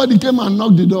 and somebody came and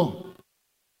knocked the door,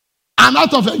 and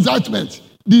out of excitement,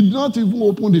 did not even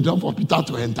open the door for Peter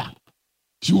to enter.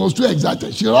 She was too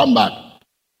excited. She ran back.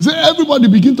 Say, everybody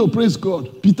begin to praise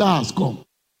God. Peter has come.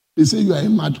 They say, you are a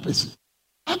mad person.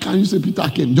 How can you say Peter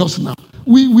came just now?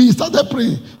 We started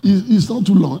praying. It's not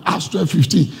too long. Acts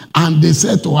 12:15. And they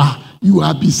said to her, you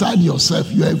are beside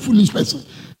yourself. You are a foolish person.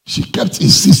 She kept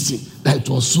insisting that it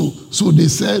was so. So they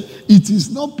said, it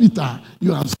is not Peter.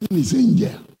 You have seen his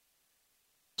angel.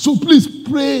 So please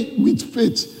pray with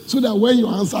faith so that when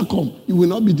your answer comes, you will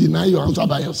not be denying your answer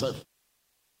by yourself.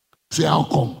 Say, how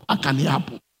come? How can it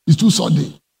happen? It's too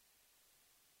sudden.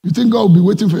 You think God will be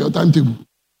waiting for your timetable?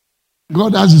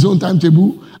 God has his own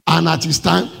timetable, and at his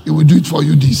time, he will do it for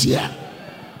you this year.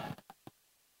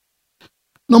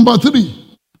 Number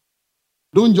 3,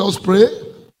 don't just pray.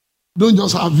 Don't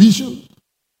just have vision.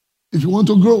 If you want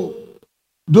to grow,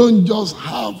 don't just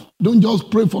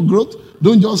pray for growth.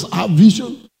 Don't just have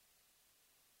vision.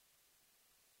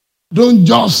 Don't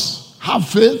just have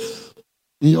faith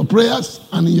in your prayers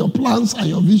and in your plans and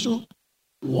your vision.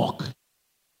 Walk.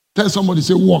 Tell somebody,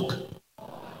 say walk.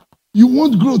 You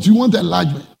want growth, you want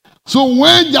enlargement. So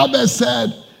when Jabez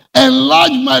said,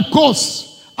 enlarge my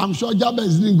cause, I'm sure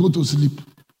Jabez didn't go to sleep.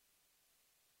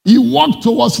 He walked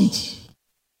towards it.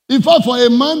 In fact, for a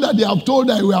man that they have told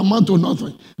that he will amount to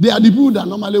nothing, they are the people that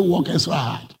normally work extra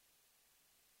hard.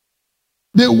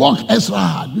 They work extra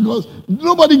hard because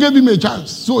nobody gave him a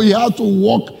chance. So he had to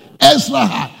work extra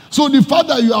hard. So the fact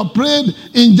that you have prayed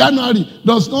in January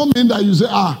does not mean that you say,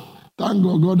 thank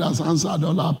God, God has answered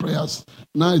all our prayers.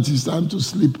 Now it is time to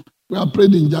sleep. We have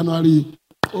prayed in January.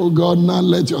 Oh God, now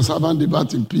let your servant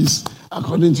depart in peace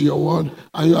according to your word.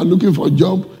 And you are looking for a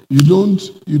job. You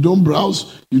don't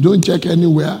browse. You don't check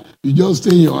anywhere. You just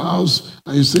stay in your house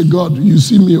and you say, God, you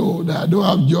see me, that I don't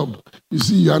have job. You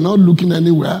see, you are not looking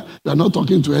anywhere. You are not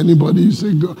talking to anybody. You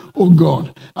say, oh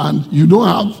God. And you don't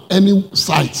have any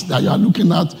sites that you are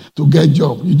looking at to get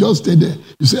job. You just stay there.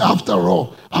 You say, after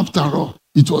all,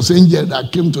 it was angel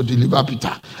that came to deliver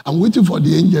Peter. I'm waiting for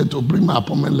the angel to bring my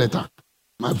appointment letter.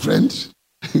 My friend,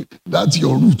 that's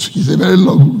your route. It's a very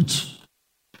long route.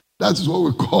 That is what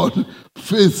we call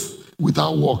faith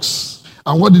without works.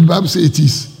 And what did the Bible say it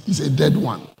is? It's a dead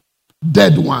one.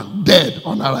 Dead one. Dead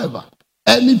on arrival.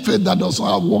 Any faith that does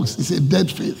not have works is a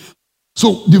dead faith.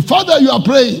 So the farther you are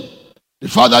praying, the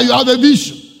farther you have a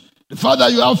vision, the farther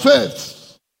you have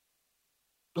faith,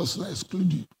 does not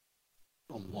exclude you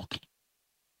from walking.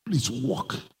 Please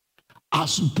walk.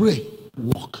 As you pray,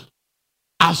 walk.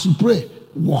 As you pray,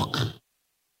 walk.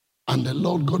 And the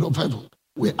Lord God of heaven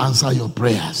will answer your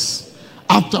prayers.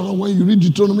 After all, when you read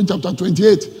Deuteronomy chapter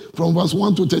 28, from verse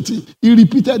 1 to 13, he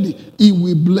repeated it. He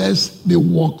will bless the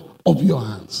work of your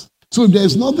hands. So if there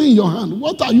is nothing in your hand,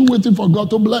 what are you waiting for God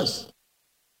to bless?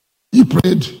 He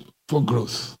prayed for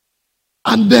growth.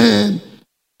 And then,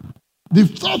 the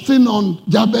third thing on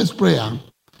Jabez's prayer,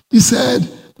 he said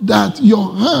that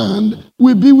your hand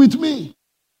will be with me.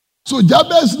 So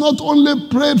Jabez not only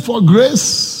prayed for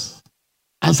grace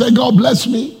and said, God bless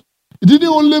me. He didn't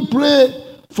only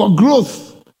pray for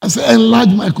growth and say, enlarge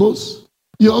my cause.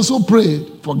 He also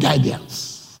prayed for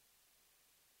guidance.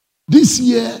 This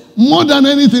year, more than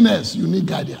anything else, you need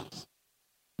guidance.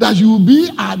 That you will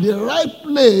be at the right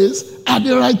place at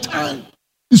the right time.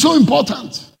 It's so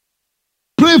important.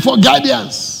 Pray for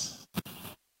guidance.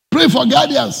 Pray for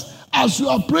guidance. As you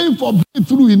are praying for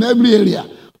breakthrough in every area,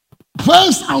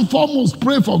 first and foremost,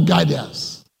 pray for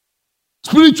guidance.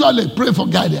 Spiritually, pray for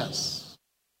guidance.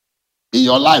 In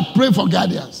your life, pray for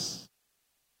guidance.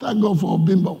 Thank God for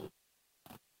Bimbo.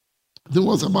 I think it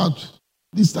was about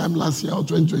this time last year or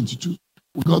 2022,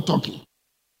 we got talking.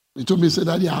 He told me, he said,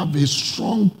 Daddy, I have a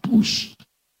strong push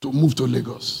to move to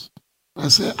Lagos. I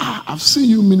said, I've seen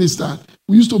you minister.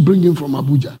 We used to bring him from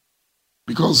Abuja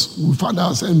because we found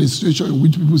ourselves in a situation in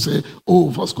which people say,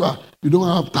 oh, first square, you don't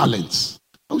have talents.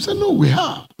 And we said, no, we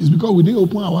have. It's because we didn't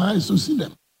open our eyes to see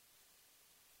them.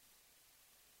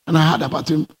 And I heard about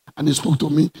him, and he spoke to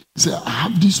me. He said, I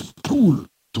have this pull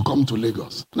to come to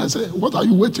Lagos. And I said, what are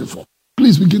you waiting for?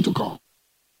 Please begin to come.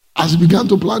 As he began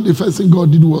to plan, the first thing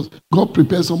God did was God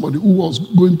prepared somebody who was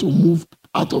going to move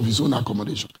out of his own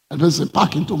accommodation. And then said,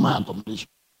 pack into my accommodation.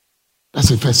 That's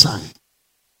the first sign.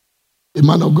 A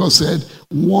man of God said,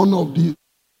 one of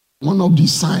the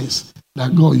signs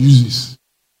that God uses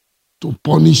to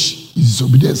punish his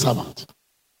disobedient servant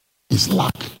is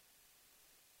lack.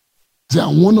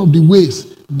 And one of the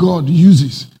ways God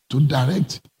uses to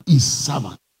direct his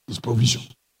servant is provision.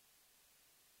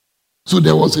 So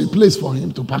there was a place for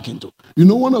him to park into. You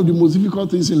know, one of the most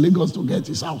difficult things in Lagos to get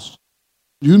is house.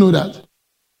 Do you know that?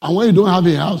 And when you don't have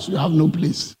a house, you have no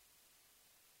place.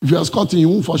 If you are squatting, you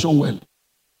won't function well.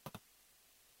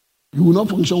 You will not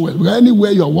function well. Because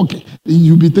anywhere you are working,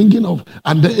 you'll be thinking of,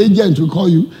 and the agent will call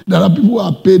you. There are people who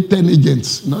are paid 10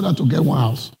 agents in order to get one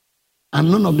house.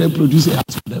 And none of them produce a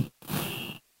house for them.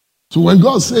 So when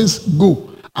God says, go,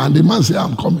 and the man says,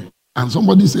 I'm coming, and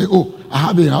somebody say, oh, I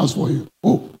have a house for you.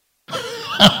 Oh.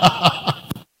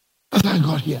 That's how I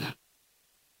got here.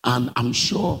 And I'm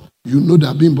sure you know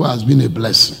that Bimbo has been a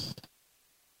blessing.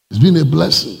 It's been a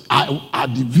blessing.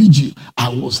 At the vigil, I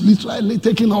was literally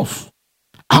taking off.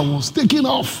 I was taking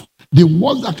off. The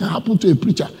worst that can happen to a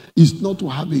preacher is not to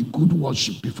have a good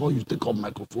worship before you take up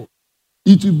microphone.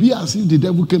 It will be as if the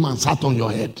devil came and sat on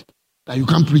your head that you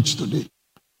can't preach today.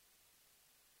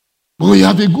 But when you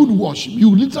have a good worship,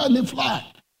 you literally fly.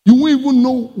 You won't even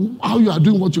know how you are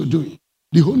doing what you're doing.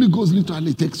 The Holy Ghost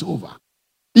literally takes over.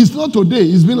 It's not today.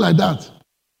 It's been like that.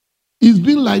 It's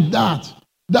been like that.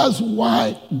 That's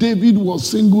why David was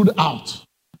singled out.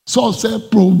 Saul said,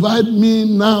 provide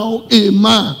me now a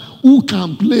man who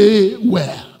can play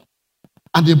well.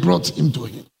 And they brought him to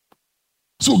him.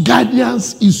 So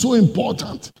guidance is so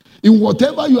important. In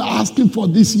whatever you are asking for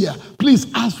this year, please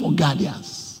ask for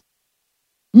guidance.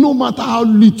 No matter how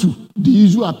little the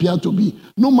issue appear to be,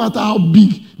 no matter how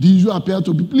big the issue appear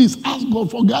to be, please ask God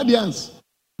for guidance.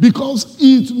 Because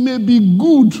it may be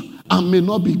good and may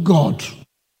not be God.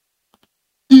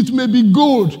 It may be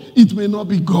good, it may not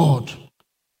be God.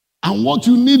 And what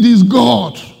you need is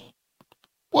God.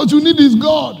 What you need is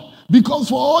God. Because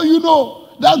for all you know,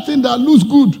 that thing that looks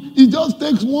good, it just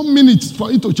takes 1 minute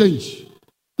for it to change.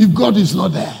 If God is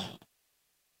not there.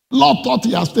 Lot thought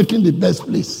he has taken the best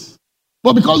place.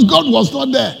 But because God was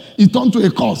not there, he turned to a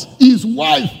curse. His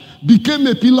wife became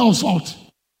a pillar of salt.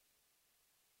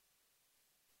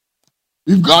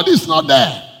 If God is not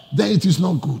there, then it is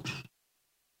not good.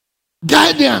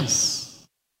 Guidance.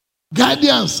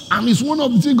 Guidance. And it's one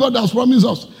of the things God has promised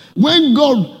us. When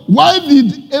God, why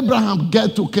did Abraham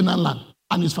get to Canaan land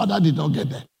and his father did not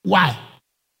get there? Why?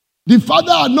 The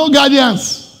father had no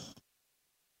guidance.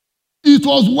 It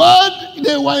was when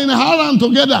they were in Haran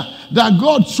together that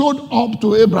God showed up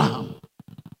to Abraham.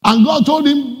 And God told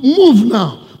him, move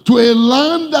now to a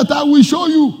land that I will show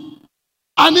you.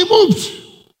 And he moved.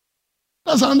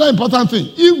 That's another important thing.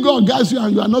 If God guides you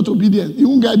and you are not obedient, he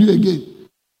won't guide you again.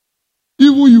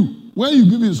 Even you, when you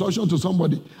give instruction to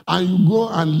somebody and you go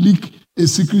and leak a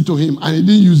secret to him and he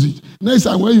didn't use it, next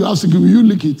time when you have secret, will you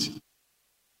leak it?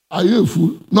 Are you a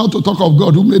fool? Not to talk of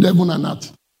God who made heaven and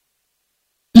earth.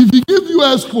 If he give you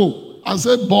expo and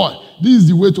say, boy, this is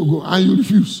the way to go, and you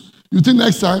refuse, you think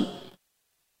next time?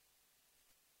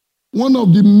 One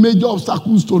of the major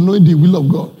obstacles to knowing the will of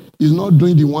God is not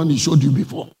doing the one he showed you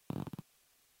before.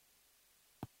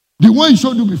 The one he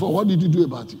showed you before, what did you do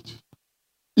about it?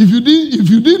 If you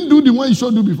didn't do the one he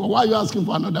showed you before, why are you asking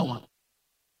for another one?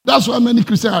 That's why many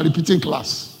Christians are repeating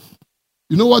class.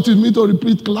 You know what it means to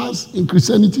repeat class in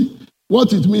Christianity?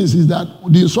 What it means is that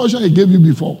the instruction he gave you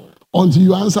before, until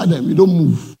you answer them, you don't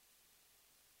move.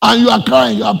 And you are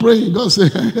crying, you are praying. God say,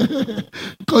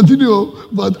 continue,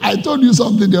 but I told you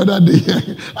something the other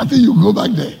day. I think you go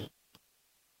back there.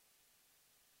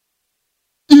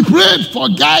 He prayed for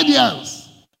guidance.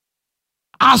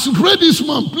 As you pray this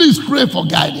month, please pray for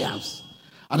guidance.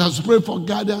 And as you pray for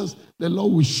guidance, the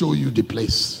Lord will show you the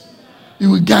place. He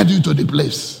will guide you to the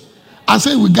place. I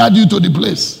say he will guide you to the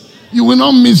place. You will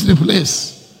not miss the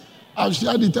place. I've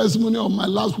shared the testimony of my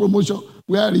last promotion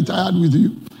where I retired with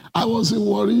you. I was in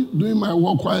Warri doing my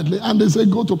work quietly, and they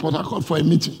said, go to Port Harcourt for a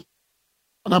meeting.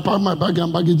 And I packed my bag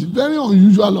and baggage. Very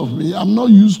unusual of me. I'm not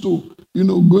used to,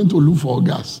 going to look for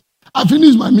gas. I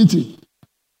finished my meeting.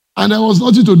 And there was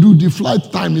nothing to do. The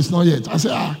flight time is not yet. I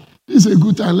said, this is a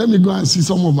good time. Let me go and see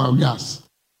some of my gas.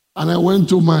 And I went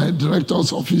to my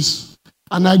director's office.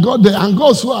 And I got there. And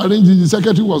God so arranged it, the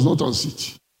secretary was not on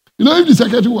seat. If the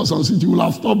secretary was on seat, he would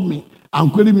have stopped me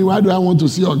and queried me, why do I want to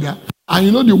see your guy?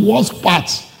 And the worst part,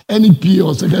 any PA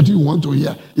or secretary you want to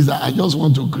hear is that I just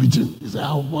want to greet him. He said,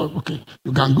 okay,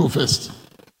 you can go first.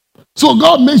 So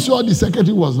God made sure the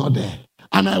secretary was not there.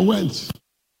 And I went.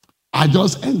 I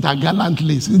just entered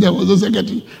gallantly. Since there was no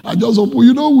secretary, I just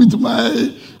opened, with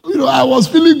my, I was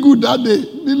feeling good that day,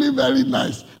 feeling very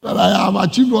nice that I have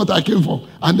achieved what I came for.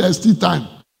 And there's still time.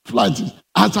 Flight.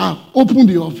 As I opened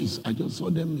the office, I just saw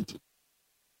them meeting.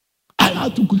 I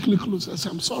had to quickly close. I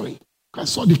said, I'm sorry. I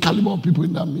saw the caliber of people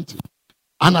in that meeting.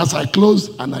 And as I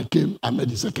closed and I came, I met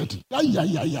the secretary.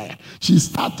 Yeah. She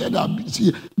started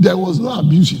abuse. There was no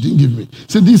abuse she didn't give me.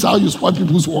 Say, this is how you spoil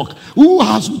people's work. Who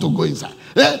asked you to go inside?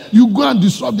 You go and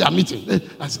disrupt their meeting.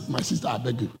 I said, my sister, I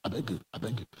beg you.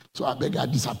 So I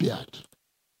disappeared.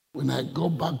 When I got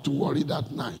back to worry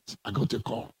that night, I got a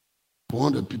call from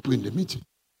one of the people in the meeting.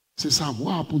 Say, Sam,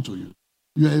 what happened to you?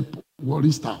 You are a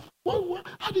worry staff. What?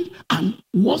 And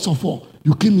worst of all,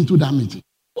 you came into that meeting.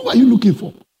 What were you looking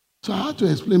for? So I had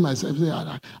to explain myself. Say,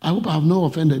 I hope I have not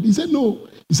offended. He said, no.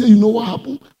 He said, you know what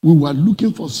happened? We were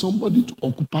looking for somebody to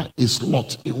occupy a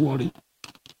slot in worry.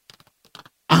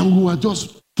 And we were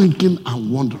just thinking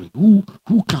and wondering, who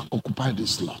can occupy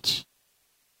this slot?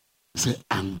 He said,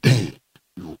 and then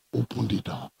you opened the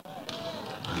door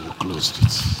and you closed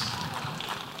it.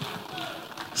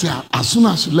 See, as soon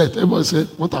as you left, everybody said,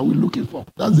 what are we looking for?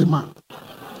 That's the man.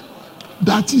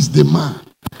 That is the man.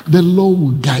 The Lord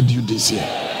will guide you this year.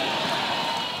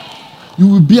 You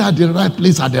will be at the right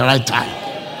place at the right time.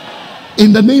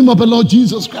 In the name of the Lord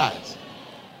Jesus Christ.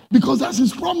 Because that's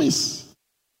his promise.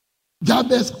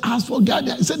 Jabez asked for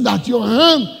guidance. He said that your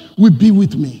hand will be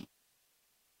with me.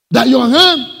 That your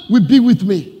hand will be with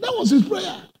me. That was his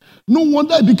prayer. No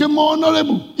wonder he became more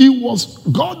honorable.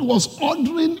 God was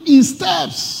ordering his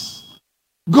steps.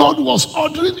 God was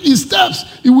ordering his steps.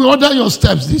 He will order your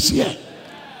steps this year.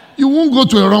 You won't go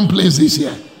to a wrong place this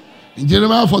year. In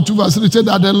Jeremiah 42 verse 3, it said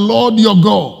that the Lord your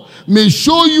God may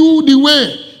show you the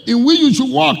way in which you should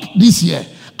walk this year.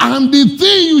 And the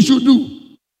thing you should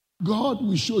do, God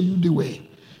will show you the way.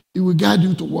 He will guide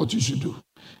you to what you should do.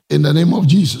 In the name of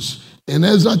Jesus. In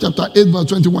Ezra chapter 8 verse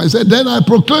 21, it said, then I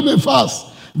proclaim a fast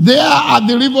there at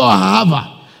the river of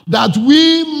Ahava, that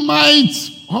we might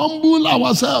humble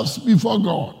ourselves before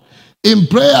God in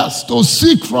prayers to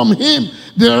seek from him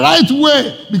the right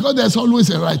way, because there's always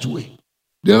a right way.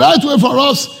 The right way for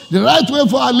us, the right way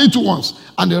for our little ones,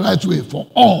 and the right way for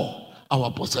all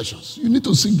our possessions. You need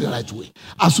to seek the right way.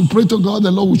 As you pray to God,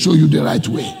 the Lord will show you the right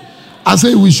way. I say,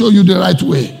 he will show you the right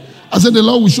way. I said, the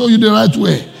Lord will show you the right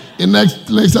way. In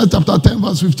Exodus chapter 10,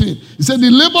 verse 15, he said, the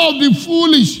labor of the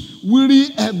foolish weary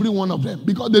every one of them,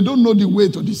 because they don't know the way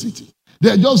to the city.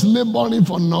 They're just laboring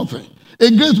for nothing. A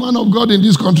great man of God in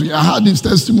this country, I heard his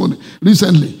testimony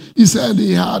recently. He said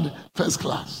he had first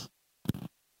class.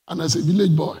 And as a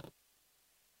village boy,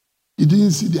 he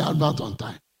didn't see the advert on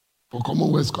time for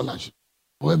Commonwealth Scholarship.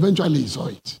 But eventually he saw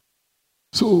it.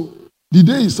 So the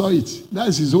day he saw it,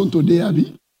 that's his own today,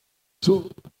 Abby. So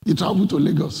he traveled to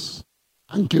Lagos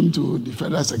and came to the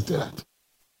Federal Secretariat.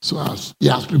 So he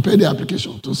has prepared the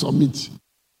application to submit.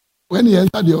 When he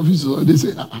entered the office, they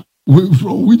say,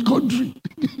 from which country?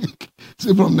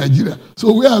 Say, from Nigeria.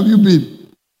 So where have you been?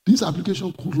 This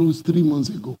application closed 3 months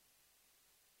ago.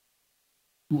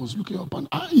 He was looking up, and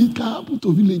it can happen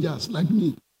to villagers like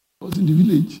me. I was in the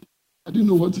village. I didn't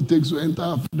know what it takes to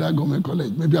enter that government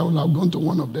college. Maybe I would have gone to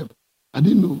one of them. I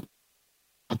didn't know.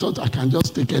 I thought I can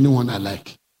just take anyone I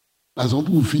like. Like some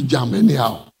people feel jam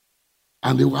anyhow.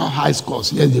 And they will have high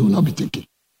scores. Yes, they will not be taken.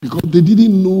 Because they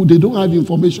didn't know, they don't have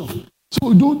information.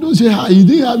 So don't say he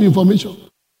didn't have information.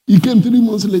 He came 3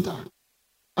 months later.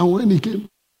 And when he came,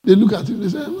 they look at him, they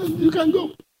say, well, you can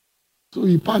go. So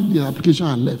he packed the application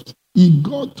and left. He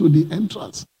got to the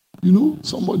entrance. You know,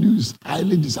 somebody who is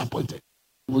highly disappointed.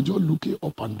 He was just looking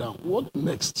up and down. What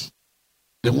next?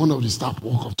 Then one of the staff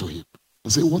walked up to him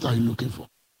and said, what are you looking for?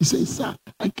 He said, sir,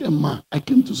 I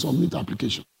came to submit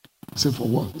application. He said, for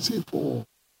what? He said, for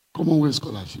Commonwealth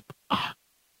Scholarship. He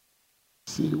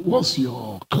said, what's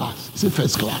your class? He said,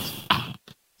 first class. He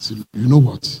said, you know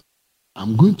what?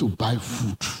 I'm going to buy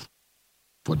food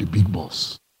for the big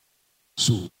boss.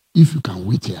 So if you can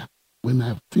wait here, when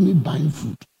I finish buying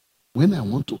food, when I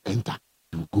want to enter,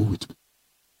 you go with me.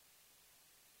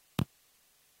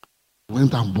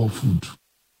 Went and bought food,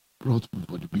 brought food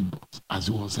for the big boss. As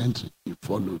he was entering, he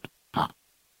followed her.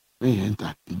 When he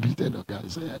entered, he greeted the guy. He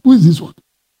said, who is this one?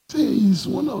 He said, he's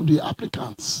one of the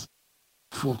applicants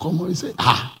for Commonwealth. He said,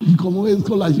 he Commonwealth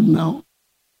Scholarship now.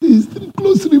 He's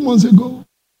close 3 months ago.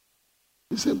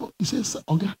 He said,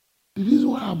 okay, the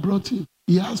reason why I brought him,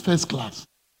 he has first class.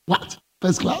 What?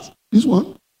 First class? This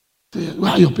one? Say,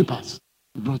 where are your papers?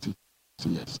 He brought it.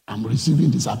 Say, yes, I'm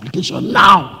receiving this application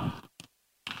now.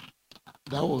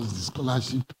 That was the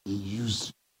scholarship he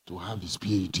used to have his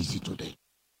PhD today.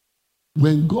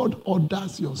 When God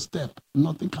orders your step,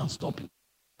 nothing can stop you.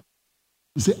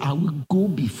 He said, I will go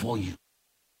before you.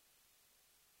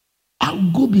 I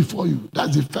will go before you.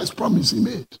 That's the first promise he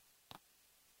made.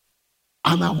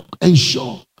 And I will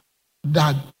ensure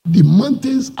that the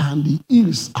mountains and the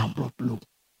hills are brought low.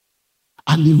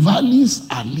 And the valleys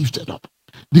are lifted up.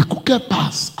 The crooked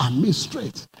paths are made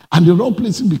straight, and the rough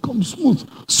places become smooth,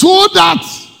 so that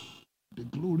the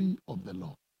glory of the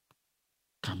Lord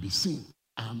can be seen,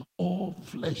 and all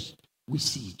flesh will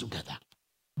see together.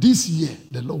 This year,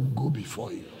 the Lord will go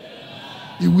before you.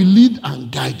 He will lead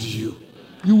and guide you.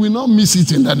 You will not miss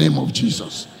it in the name of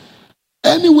Jesus.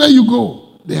 Anywhere you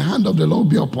go, the hand of the Lord will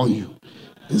be upon you.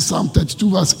 In Psalm 32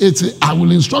 verse 8 says, I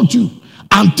will instruct you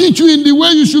and teach you in the way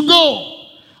you should go.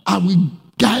 I will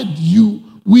guide you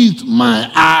with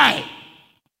my eye.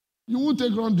 You won't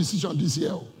take wrong decision this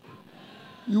year.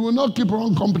 You will not keep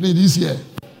wrong company this year.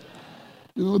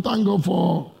 Thank God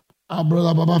for our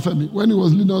brother Baba Femi. When he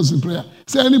was leading us in prayer,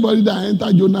 say anybody that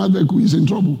entered Jonah's vehicle is in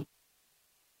trouble.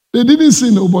 They didn't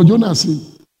sin, but Jonah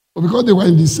sinned. But because they were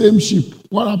in the same ship,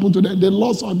 what happened to them? They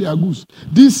lost all their goods.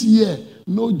 This year,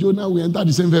 no Jonah will enter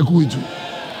the same vehicle with you.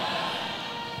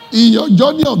 In your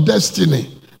journey of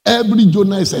destiny, every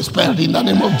Jonah is expelled in the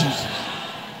name of Jesus.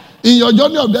 In your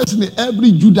journey of destiny,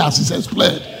 every Judas is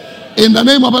expelled in the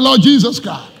name of the Lord Jesus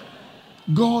Christ.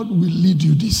 God will lead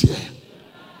you this year.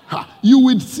 You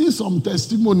will see some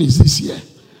testimonies this year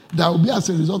that will be as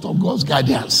a result of God's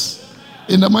guidance.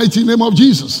 In the mighty name of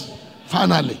Jesus.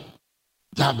 Finally,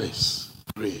 Jabez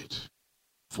prayed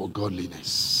for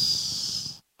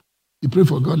godliness. He prayed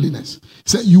for godliness. He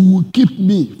said, you will keep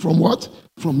me from what?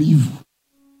 From evil.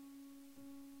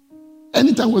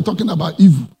 Anytime we're talking about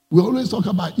evil, we always talk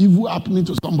about evil happening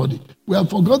to somebody. We have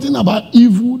forgotten about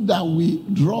evil that we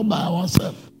draw by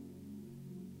ourselves.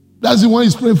 That's the one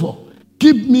he's praying for.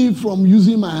 Keep me from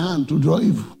using my hand to draw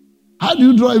evil. How do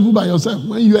you draw evil by yourself?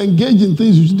 When you engage in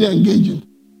things you shouldn't engage in.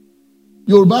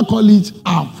 Yoruba call it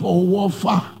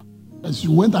afowofa. As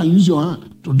you went and used your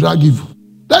hand to drag evil.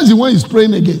 That's the one he's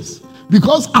praying against.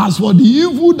 Because as for the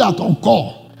evil that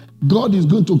occur, God is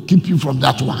going to keep you from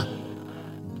that one.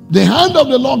 The hand of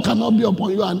the Lord cannot be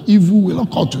upon you and evil will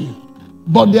occur to you.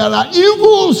 But there are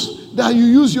evils that you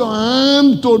use your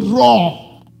hand to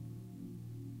draw.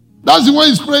 That's the one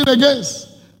he's praying against.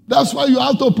 That's why you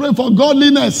have to pray for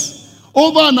godliness.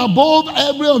 Over and above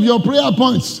every of your prayer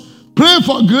points. Pray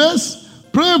for grace,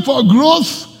 pray for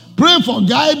growth, pray for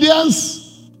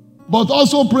guidance, but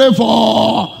also pray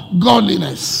for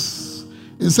godliness.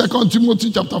 In 2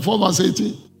 Timothy chapter 4 verse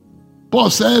 18, Paul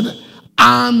said,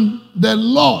 and the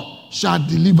Lord shall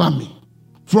deliver me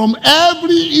from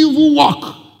every evil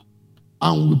work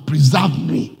and will preserve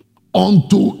me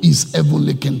unto his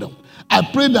heavenly kingdom. I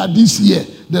pray that this year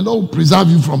the Lord will preserve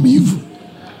you from evil.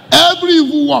 Every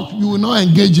evil work, you will not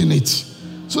engage in it.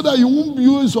 So that you won't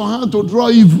use your hand to draw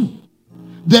evil.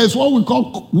 There's what we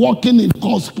call walking in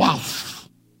God's path.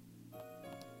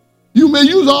 You may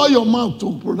use all your mouth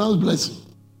to pronounce blessing.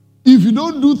 If you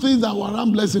don't do things that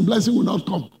warrant blessing, blessing will not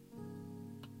come.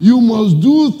 You must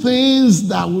do things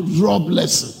that will draw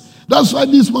blessing. That's why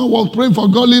this man was praying for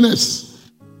godliness.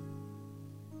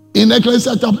 In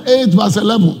Ecclesiastes chapter 8 verse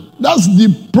 11. That's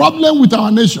the problem with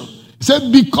our nation. He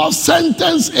said, because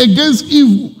sentence against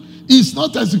evil is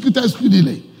not executed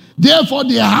speedily. Therefore,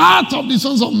 the heart of the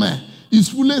sons of men is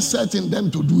fully set in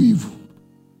them to do evil.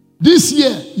 This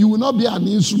year, you will not be an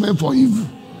instrument for evil.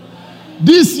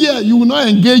 This year, you will not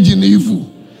engage in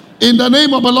evil. In the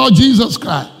name of the Lord Jesus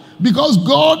Christ. Because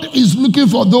God is looking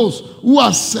for those who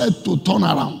are set to turn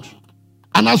around.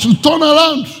 And as you turn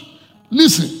around,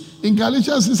 listen, in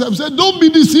Galatians 6, said, don't be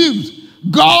deceived.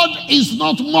 God is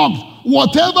not mocked.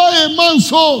 Whatever a man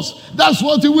sows, that's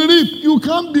what he will reap. You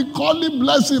can't be calling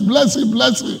blessing, blessing,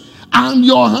 blessing, and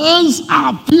your hands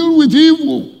are filled with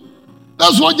evil.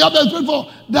 That's what Jabez prayed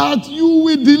for, that you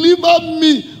will deliver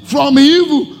me from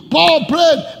evil. Paul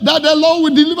prayed that the Lord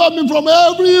will deliver me from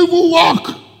every evil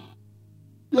work.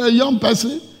 You're a young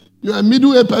person, you're a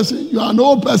middle-aged person, you're an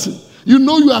old person. You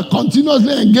know you are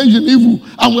continuously engaged in evil,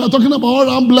 and we are talking about all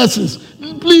around blessings.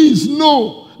 Please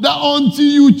know that until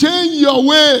you change your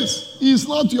ways, it's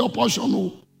not your portion.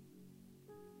 No.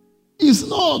 It's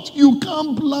not. You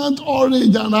can't plant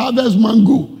orange and harvest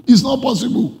mango. It's not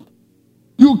possible.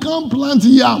 You can't plant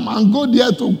yam and go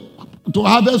there to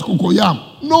harvest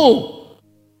cocoyam. No.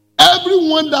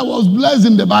 Everyone that was blessed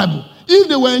in the Bible, if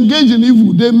they were engaged in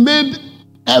evil, they made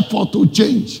effort to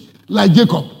change, like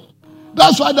Jacob.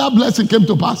 That's why that blessing came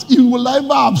to pass. He will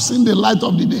never have seen the light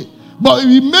of the day. But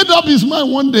he made up his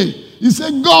mind one day. He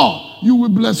said, God, you will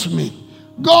bless me.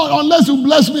 God, unless you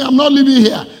bless me, I'm not living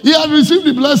here. He had received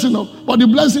the blessing, but the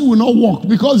blessing will not work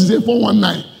because he's a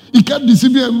 419. He kept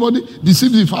deceiving everybody,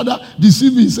 deceived his father,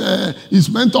 deceived his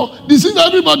mentor, deceived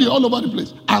everybody all over the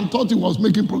place, and thought he was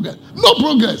making progress. No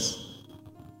progress.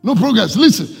 No progress.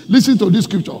 Listen to this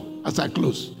scripture as I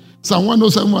close. Psalm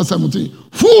 107, verse 17.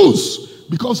 Fools,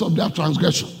 because of their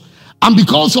transgression, and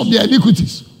because of their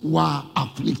iniquities were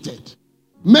afflicted.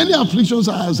 Many afflictions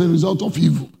are as a result of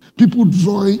evil. People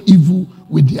drawing evil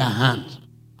with their hand.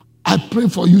 I pray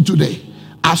for you today.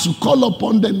 As you call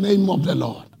upon the name of the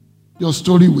Lord, your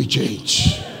story will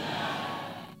change.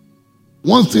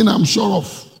 One thing I'm sure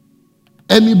of,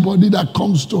 anybody that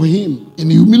comes to him in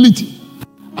humility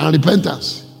and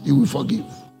repentance, he will forgive.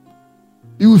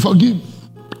 He will forgive.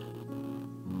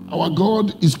 Our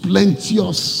God is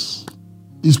plenteous.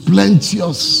 He's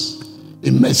plenteous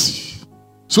in mercy.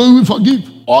 So he will forgive.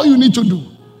 All you need to do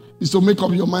is to make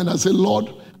up your mind and say,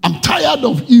 Lord, I'm tired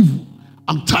of evil.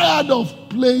 I'm tired of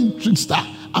playing trickster.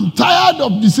 I'm tired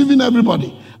of deceiving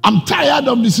everybody. I'm tired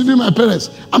of deceiving my parents.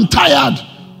 I'm tired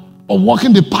of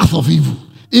walking the path of evil.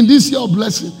 In this year of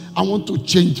blessing, I want to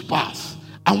change path.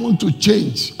 I want to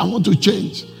change. I want to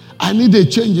change. I need a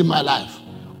change in my life.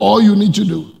 All you need to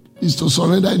do is to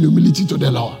surrender in humility to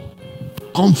the Lord.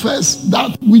 Confess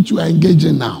that which you are engaged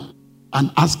in now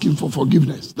and ask him for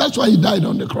forgiveness. That's why he died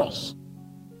on the cross.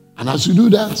 And as you do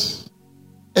that,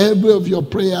 every of your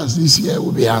prayers this year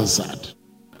will be answered.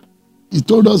 He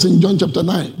told us in John chapter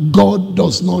 9, God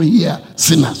does not hear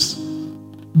sinners.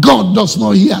 God does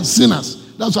not hear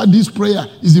sinners. That's why this prayer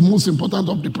is the most important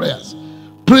of the prayers.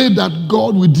 Pray that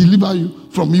God will deliver you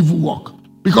from evil work.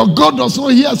 Because God does not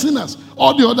hear sinners.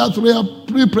 All the other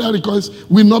three prayer requests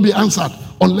will not be answered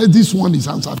unless this one is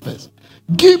answered first.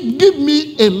 Give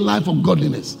me a life of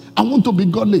godliness. I want to be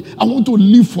godly. I want to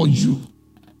live for you.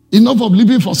 Enough of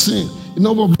living for sin.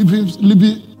 Enough of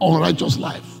living unrighteous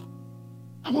life.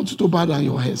 I want you to bow down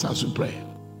your heads as you pray.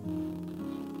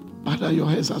 Bow down your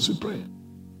heads as you pray.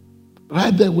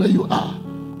 Right there where you are,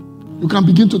 you can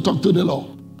begin to talk to the Lord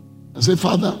and say,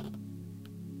 Father,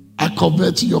 I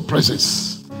covet your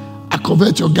presence. I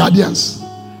covet your guidance.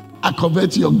 I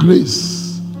covet your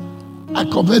grace. I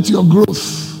covet your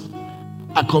growth.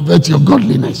 I covet your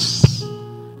godliness.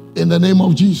 In the name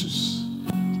of Jesus,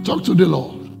 talk to the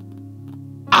Lord.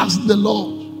 Ask the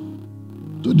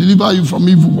Lord to deliver you from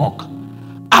evil work.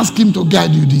 Ask him to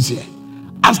guide you this year.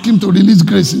 Ask him to release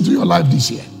grace into your life this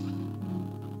year.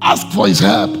 Ask for his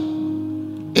help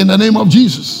in the name of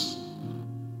Jesus.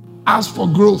 Ask for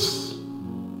growth.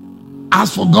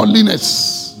 Ask for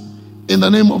godliness in the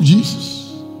name of Jesus.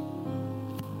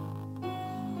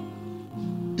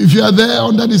 If you are there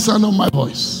under the sound of my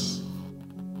voice,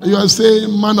 you are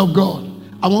saying, man of God,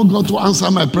 I want God to answer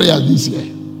my prayer this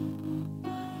year.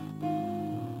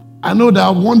 I know that I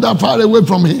wander far away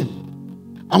from him.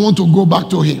 I want to go back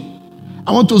to him.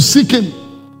 I want to seek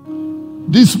him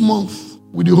this month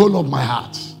with the whole of my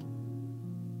heart.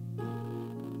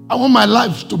 I want my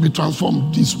life to be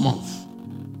transformed this month.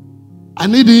 I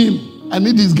need him. I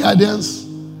need his guidance.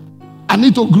 I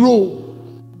need to grow.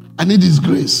 I need his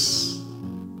grace.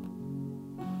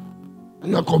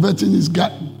 And you are converting his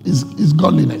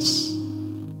godliness.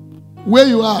 Where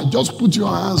you are, just put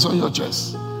your hands on your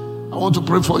chest. I want to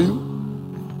pray for you.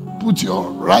 Put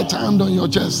your right hand on your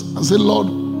chest and say, Lord,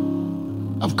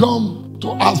 I've come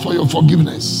to ask for your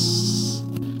forgiveness.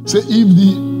 Say, if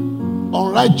the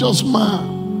unrighteous man,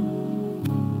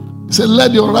 say,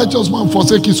 let the unrighteous man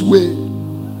forsake his way,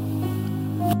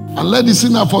 and let the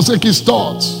sinner forsake his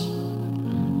thoughts,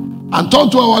 and turn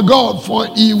to our God, for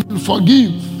he will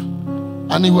forgive,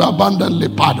 and he will abundantly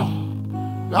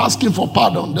pardon. You're asking for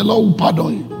pardon. The Lord will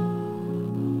pardon you.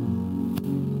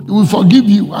 He will forgive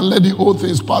you and let the old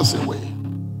things pass away.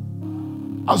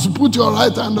 As you put your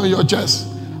right hand on your chest,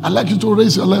 I'd like you to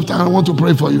raise your left hand. I want to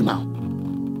pray for you now.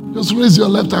 Just raise your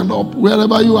left hand up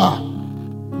wherever you are.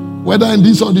 Whether in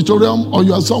this auditorium or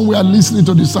you are somewhere listening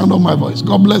to the sound of my voice.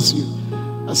 God bless you.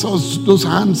 I saw those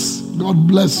hands. God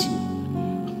bless you.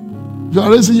 If you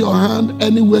are raising your hand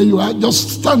anywhere you are,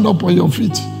 just stand up on your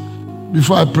feet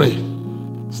before I pray.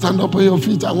 Stand up on your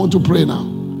feet. I want to pray now.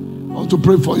 I want to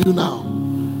pray for you now.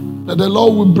 That the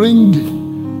Lord will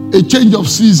bring a change of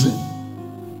season.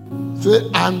 Say,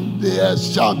 and there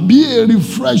shall be a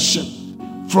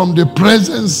refreshing from the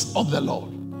presence of the Lord.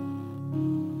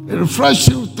 A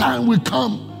refreshing time will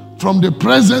come from the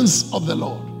presence of the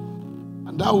Lord.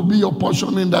 And that will be your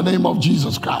portion in the name of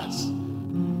Jesus Christ.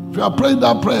 If you are praying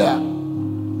that prayer,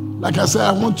 like I said,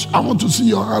 I want to see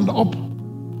your hand up.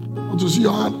 I want to see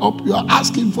your hand up. You are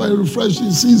asking for a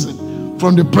refreshing season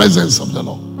from the presence of the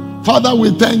Lord. Father, we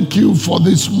thank you for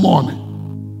this morning.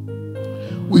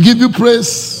 We give you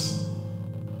praise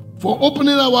for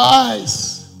opening our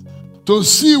eyes to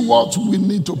see what we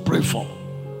need to pray for.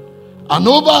 And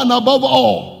over and above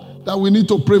all, that we need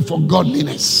to pray for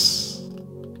godliness.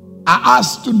 I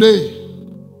ask today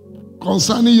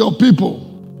concerning your people,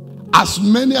 as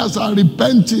many as are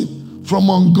repenting from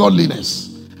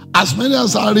ungodliness, As many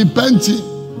as are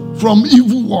repenting from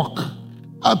evil work,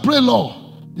 I pray, Lord,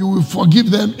 you will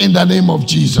forgive them in the name of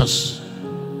Jesus.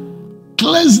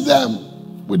 Cleanse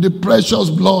them with the precious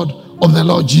blood of the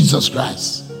Lord Jesus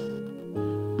Christ.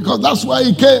 Because that's why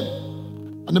he came.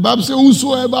 And the Bible says,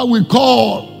 whosoever we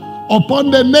call upon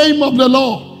the name of the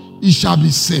Lord, he shall be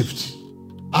saved.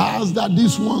 I ask that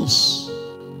these ones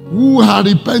who are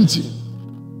repenting,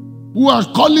 who are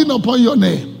calling upon your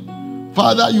name,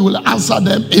 Father, you will answer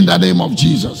them in the name of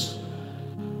Jesus.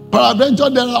 Peradventure,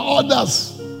 there are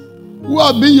others who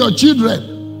have been your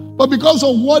children, but because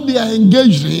of what they are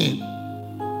engaged in,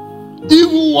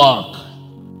 evil work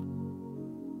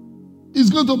is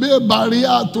going to be a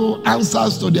barrier to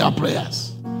answers to their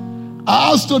prayers.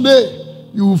 I ask today,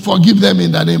 you will forgive them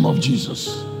in the name of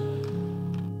Jesus.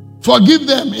 Forgive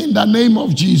them in the name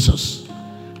of Jesus.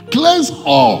 Cleanse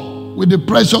all with the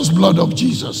precious blood of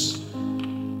Jesus,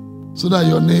 so that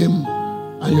your name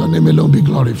and your name alone be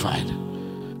glorified.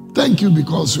 Thank you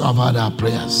because you have heard our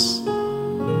prayers.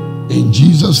 In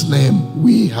Jesus' name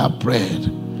we have prayed.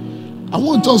 I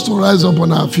want us to rise up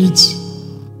on our feet.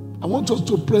 I want us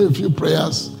to pray a few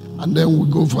prayers, and then we'll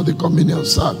go for the communion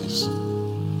service.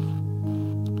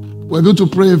 We're going to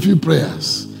pray a few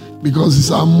prayers because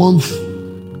it's our month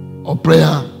of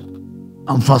prayer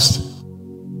and fasting.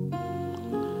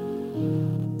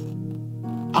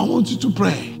 I want you to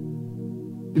pray.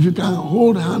 If you can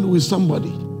hold hand with somebody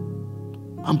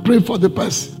and pray for the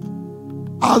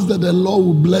person, ask that the Lord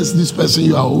will bless this person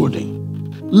you are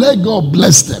holding. Let God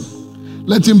bless them.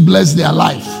 Let him bless their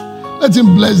life. Let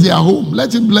him bless their home.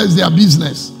 Let him bless their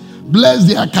business. Bless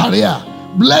their career.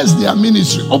 Bless their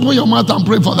ministry. Open your mouth and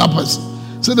pray for that person.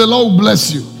 Say, the Lord will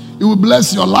bless you. He will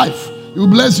bless your life. He will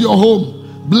bless your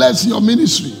home. Bless your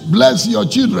ministry. Bless your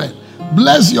children.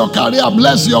 Bless your career.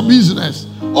 Bless your business.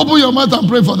 Open your mouth and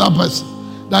pray for that person.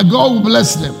 That God will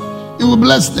bless them. He will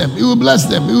bless them. He will bless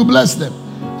them. He will bless them.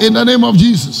 In the name of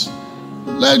Jesus.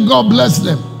 Let God bless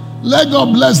them. Let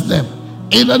God bless them.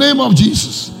 In the name of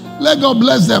Jesus. Let God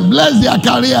bless them. Bless their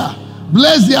career.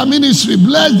 Bless their ministry.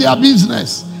 Bless their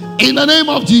business. In the name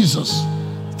of Jesus.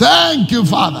 Thank you,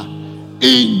 Father.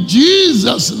 In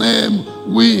Jesus'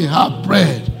 name we have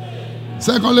prayed.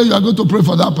 Secondly, you are going to pray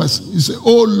for that person. You say,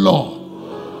 oh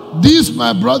Lord, this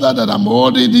my brother that I'm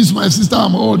holding, this my sister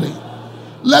I'm holding.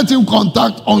 Let him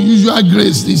contact unusual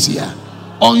grace this year.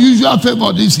 Unusual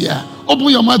favor this year. Open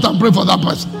your mouth and pray for that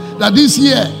person. That this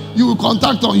year you will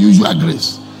contact unusual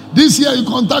grace. This year you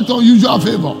contact unusual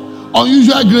favor.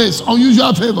 Unusual grace,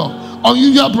 unusual favor,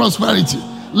 unusual prosperity.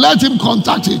 Let him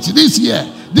contact it this year.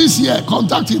 This year,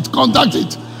 contact it, contact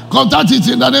it. Contact it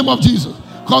in the name of Jesus.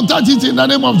 Contact it in the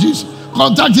name of Jesus.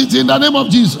 Contact it in the name of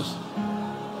Jesus.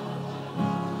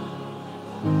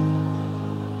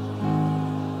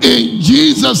 In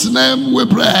Jesus' name we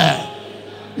pray.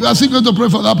 You are still going to pray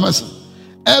for that person.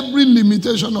 Every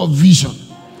limitation of vision,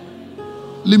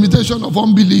 limitation of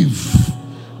unbelief,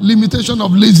 limitation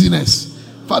of laziness,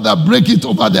 Father, break it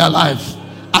over their life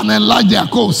and enlarge their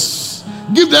course.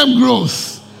 Give them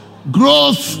growth.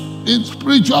 Growth in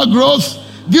spiritual growth.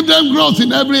 Give them growth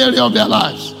in every area of their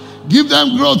lives. Give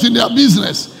them growth in their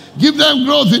business. Give them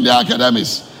growth in their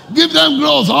academics. Give them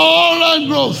growth, all around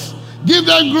growth. Give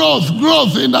them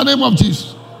growth in the name of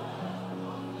Jesus.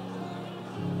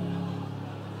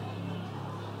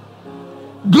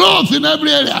 Growth in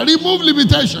every area. Remove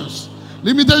limitations.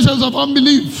 Limitations of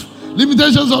unbelief.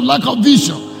 Limitations of lack of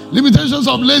vision. Limitations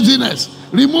of laziness.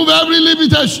 Remove every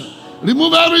limitation.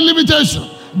 Remove every limitation.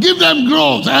 Give them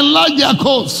growth. Enlarge their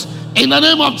course. In the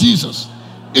name of Jesus.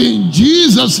 In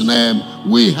Jesus' name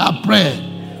we have prayed.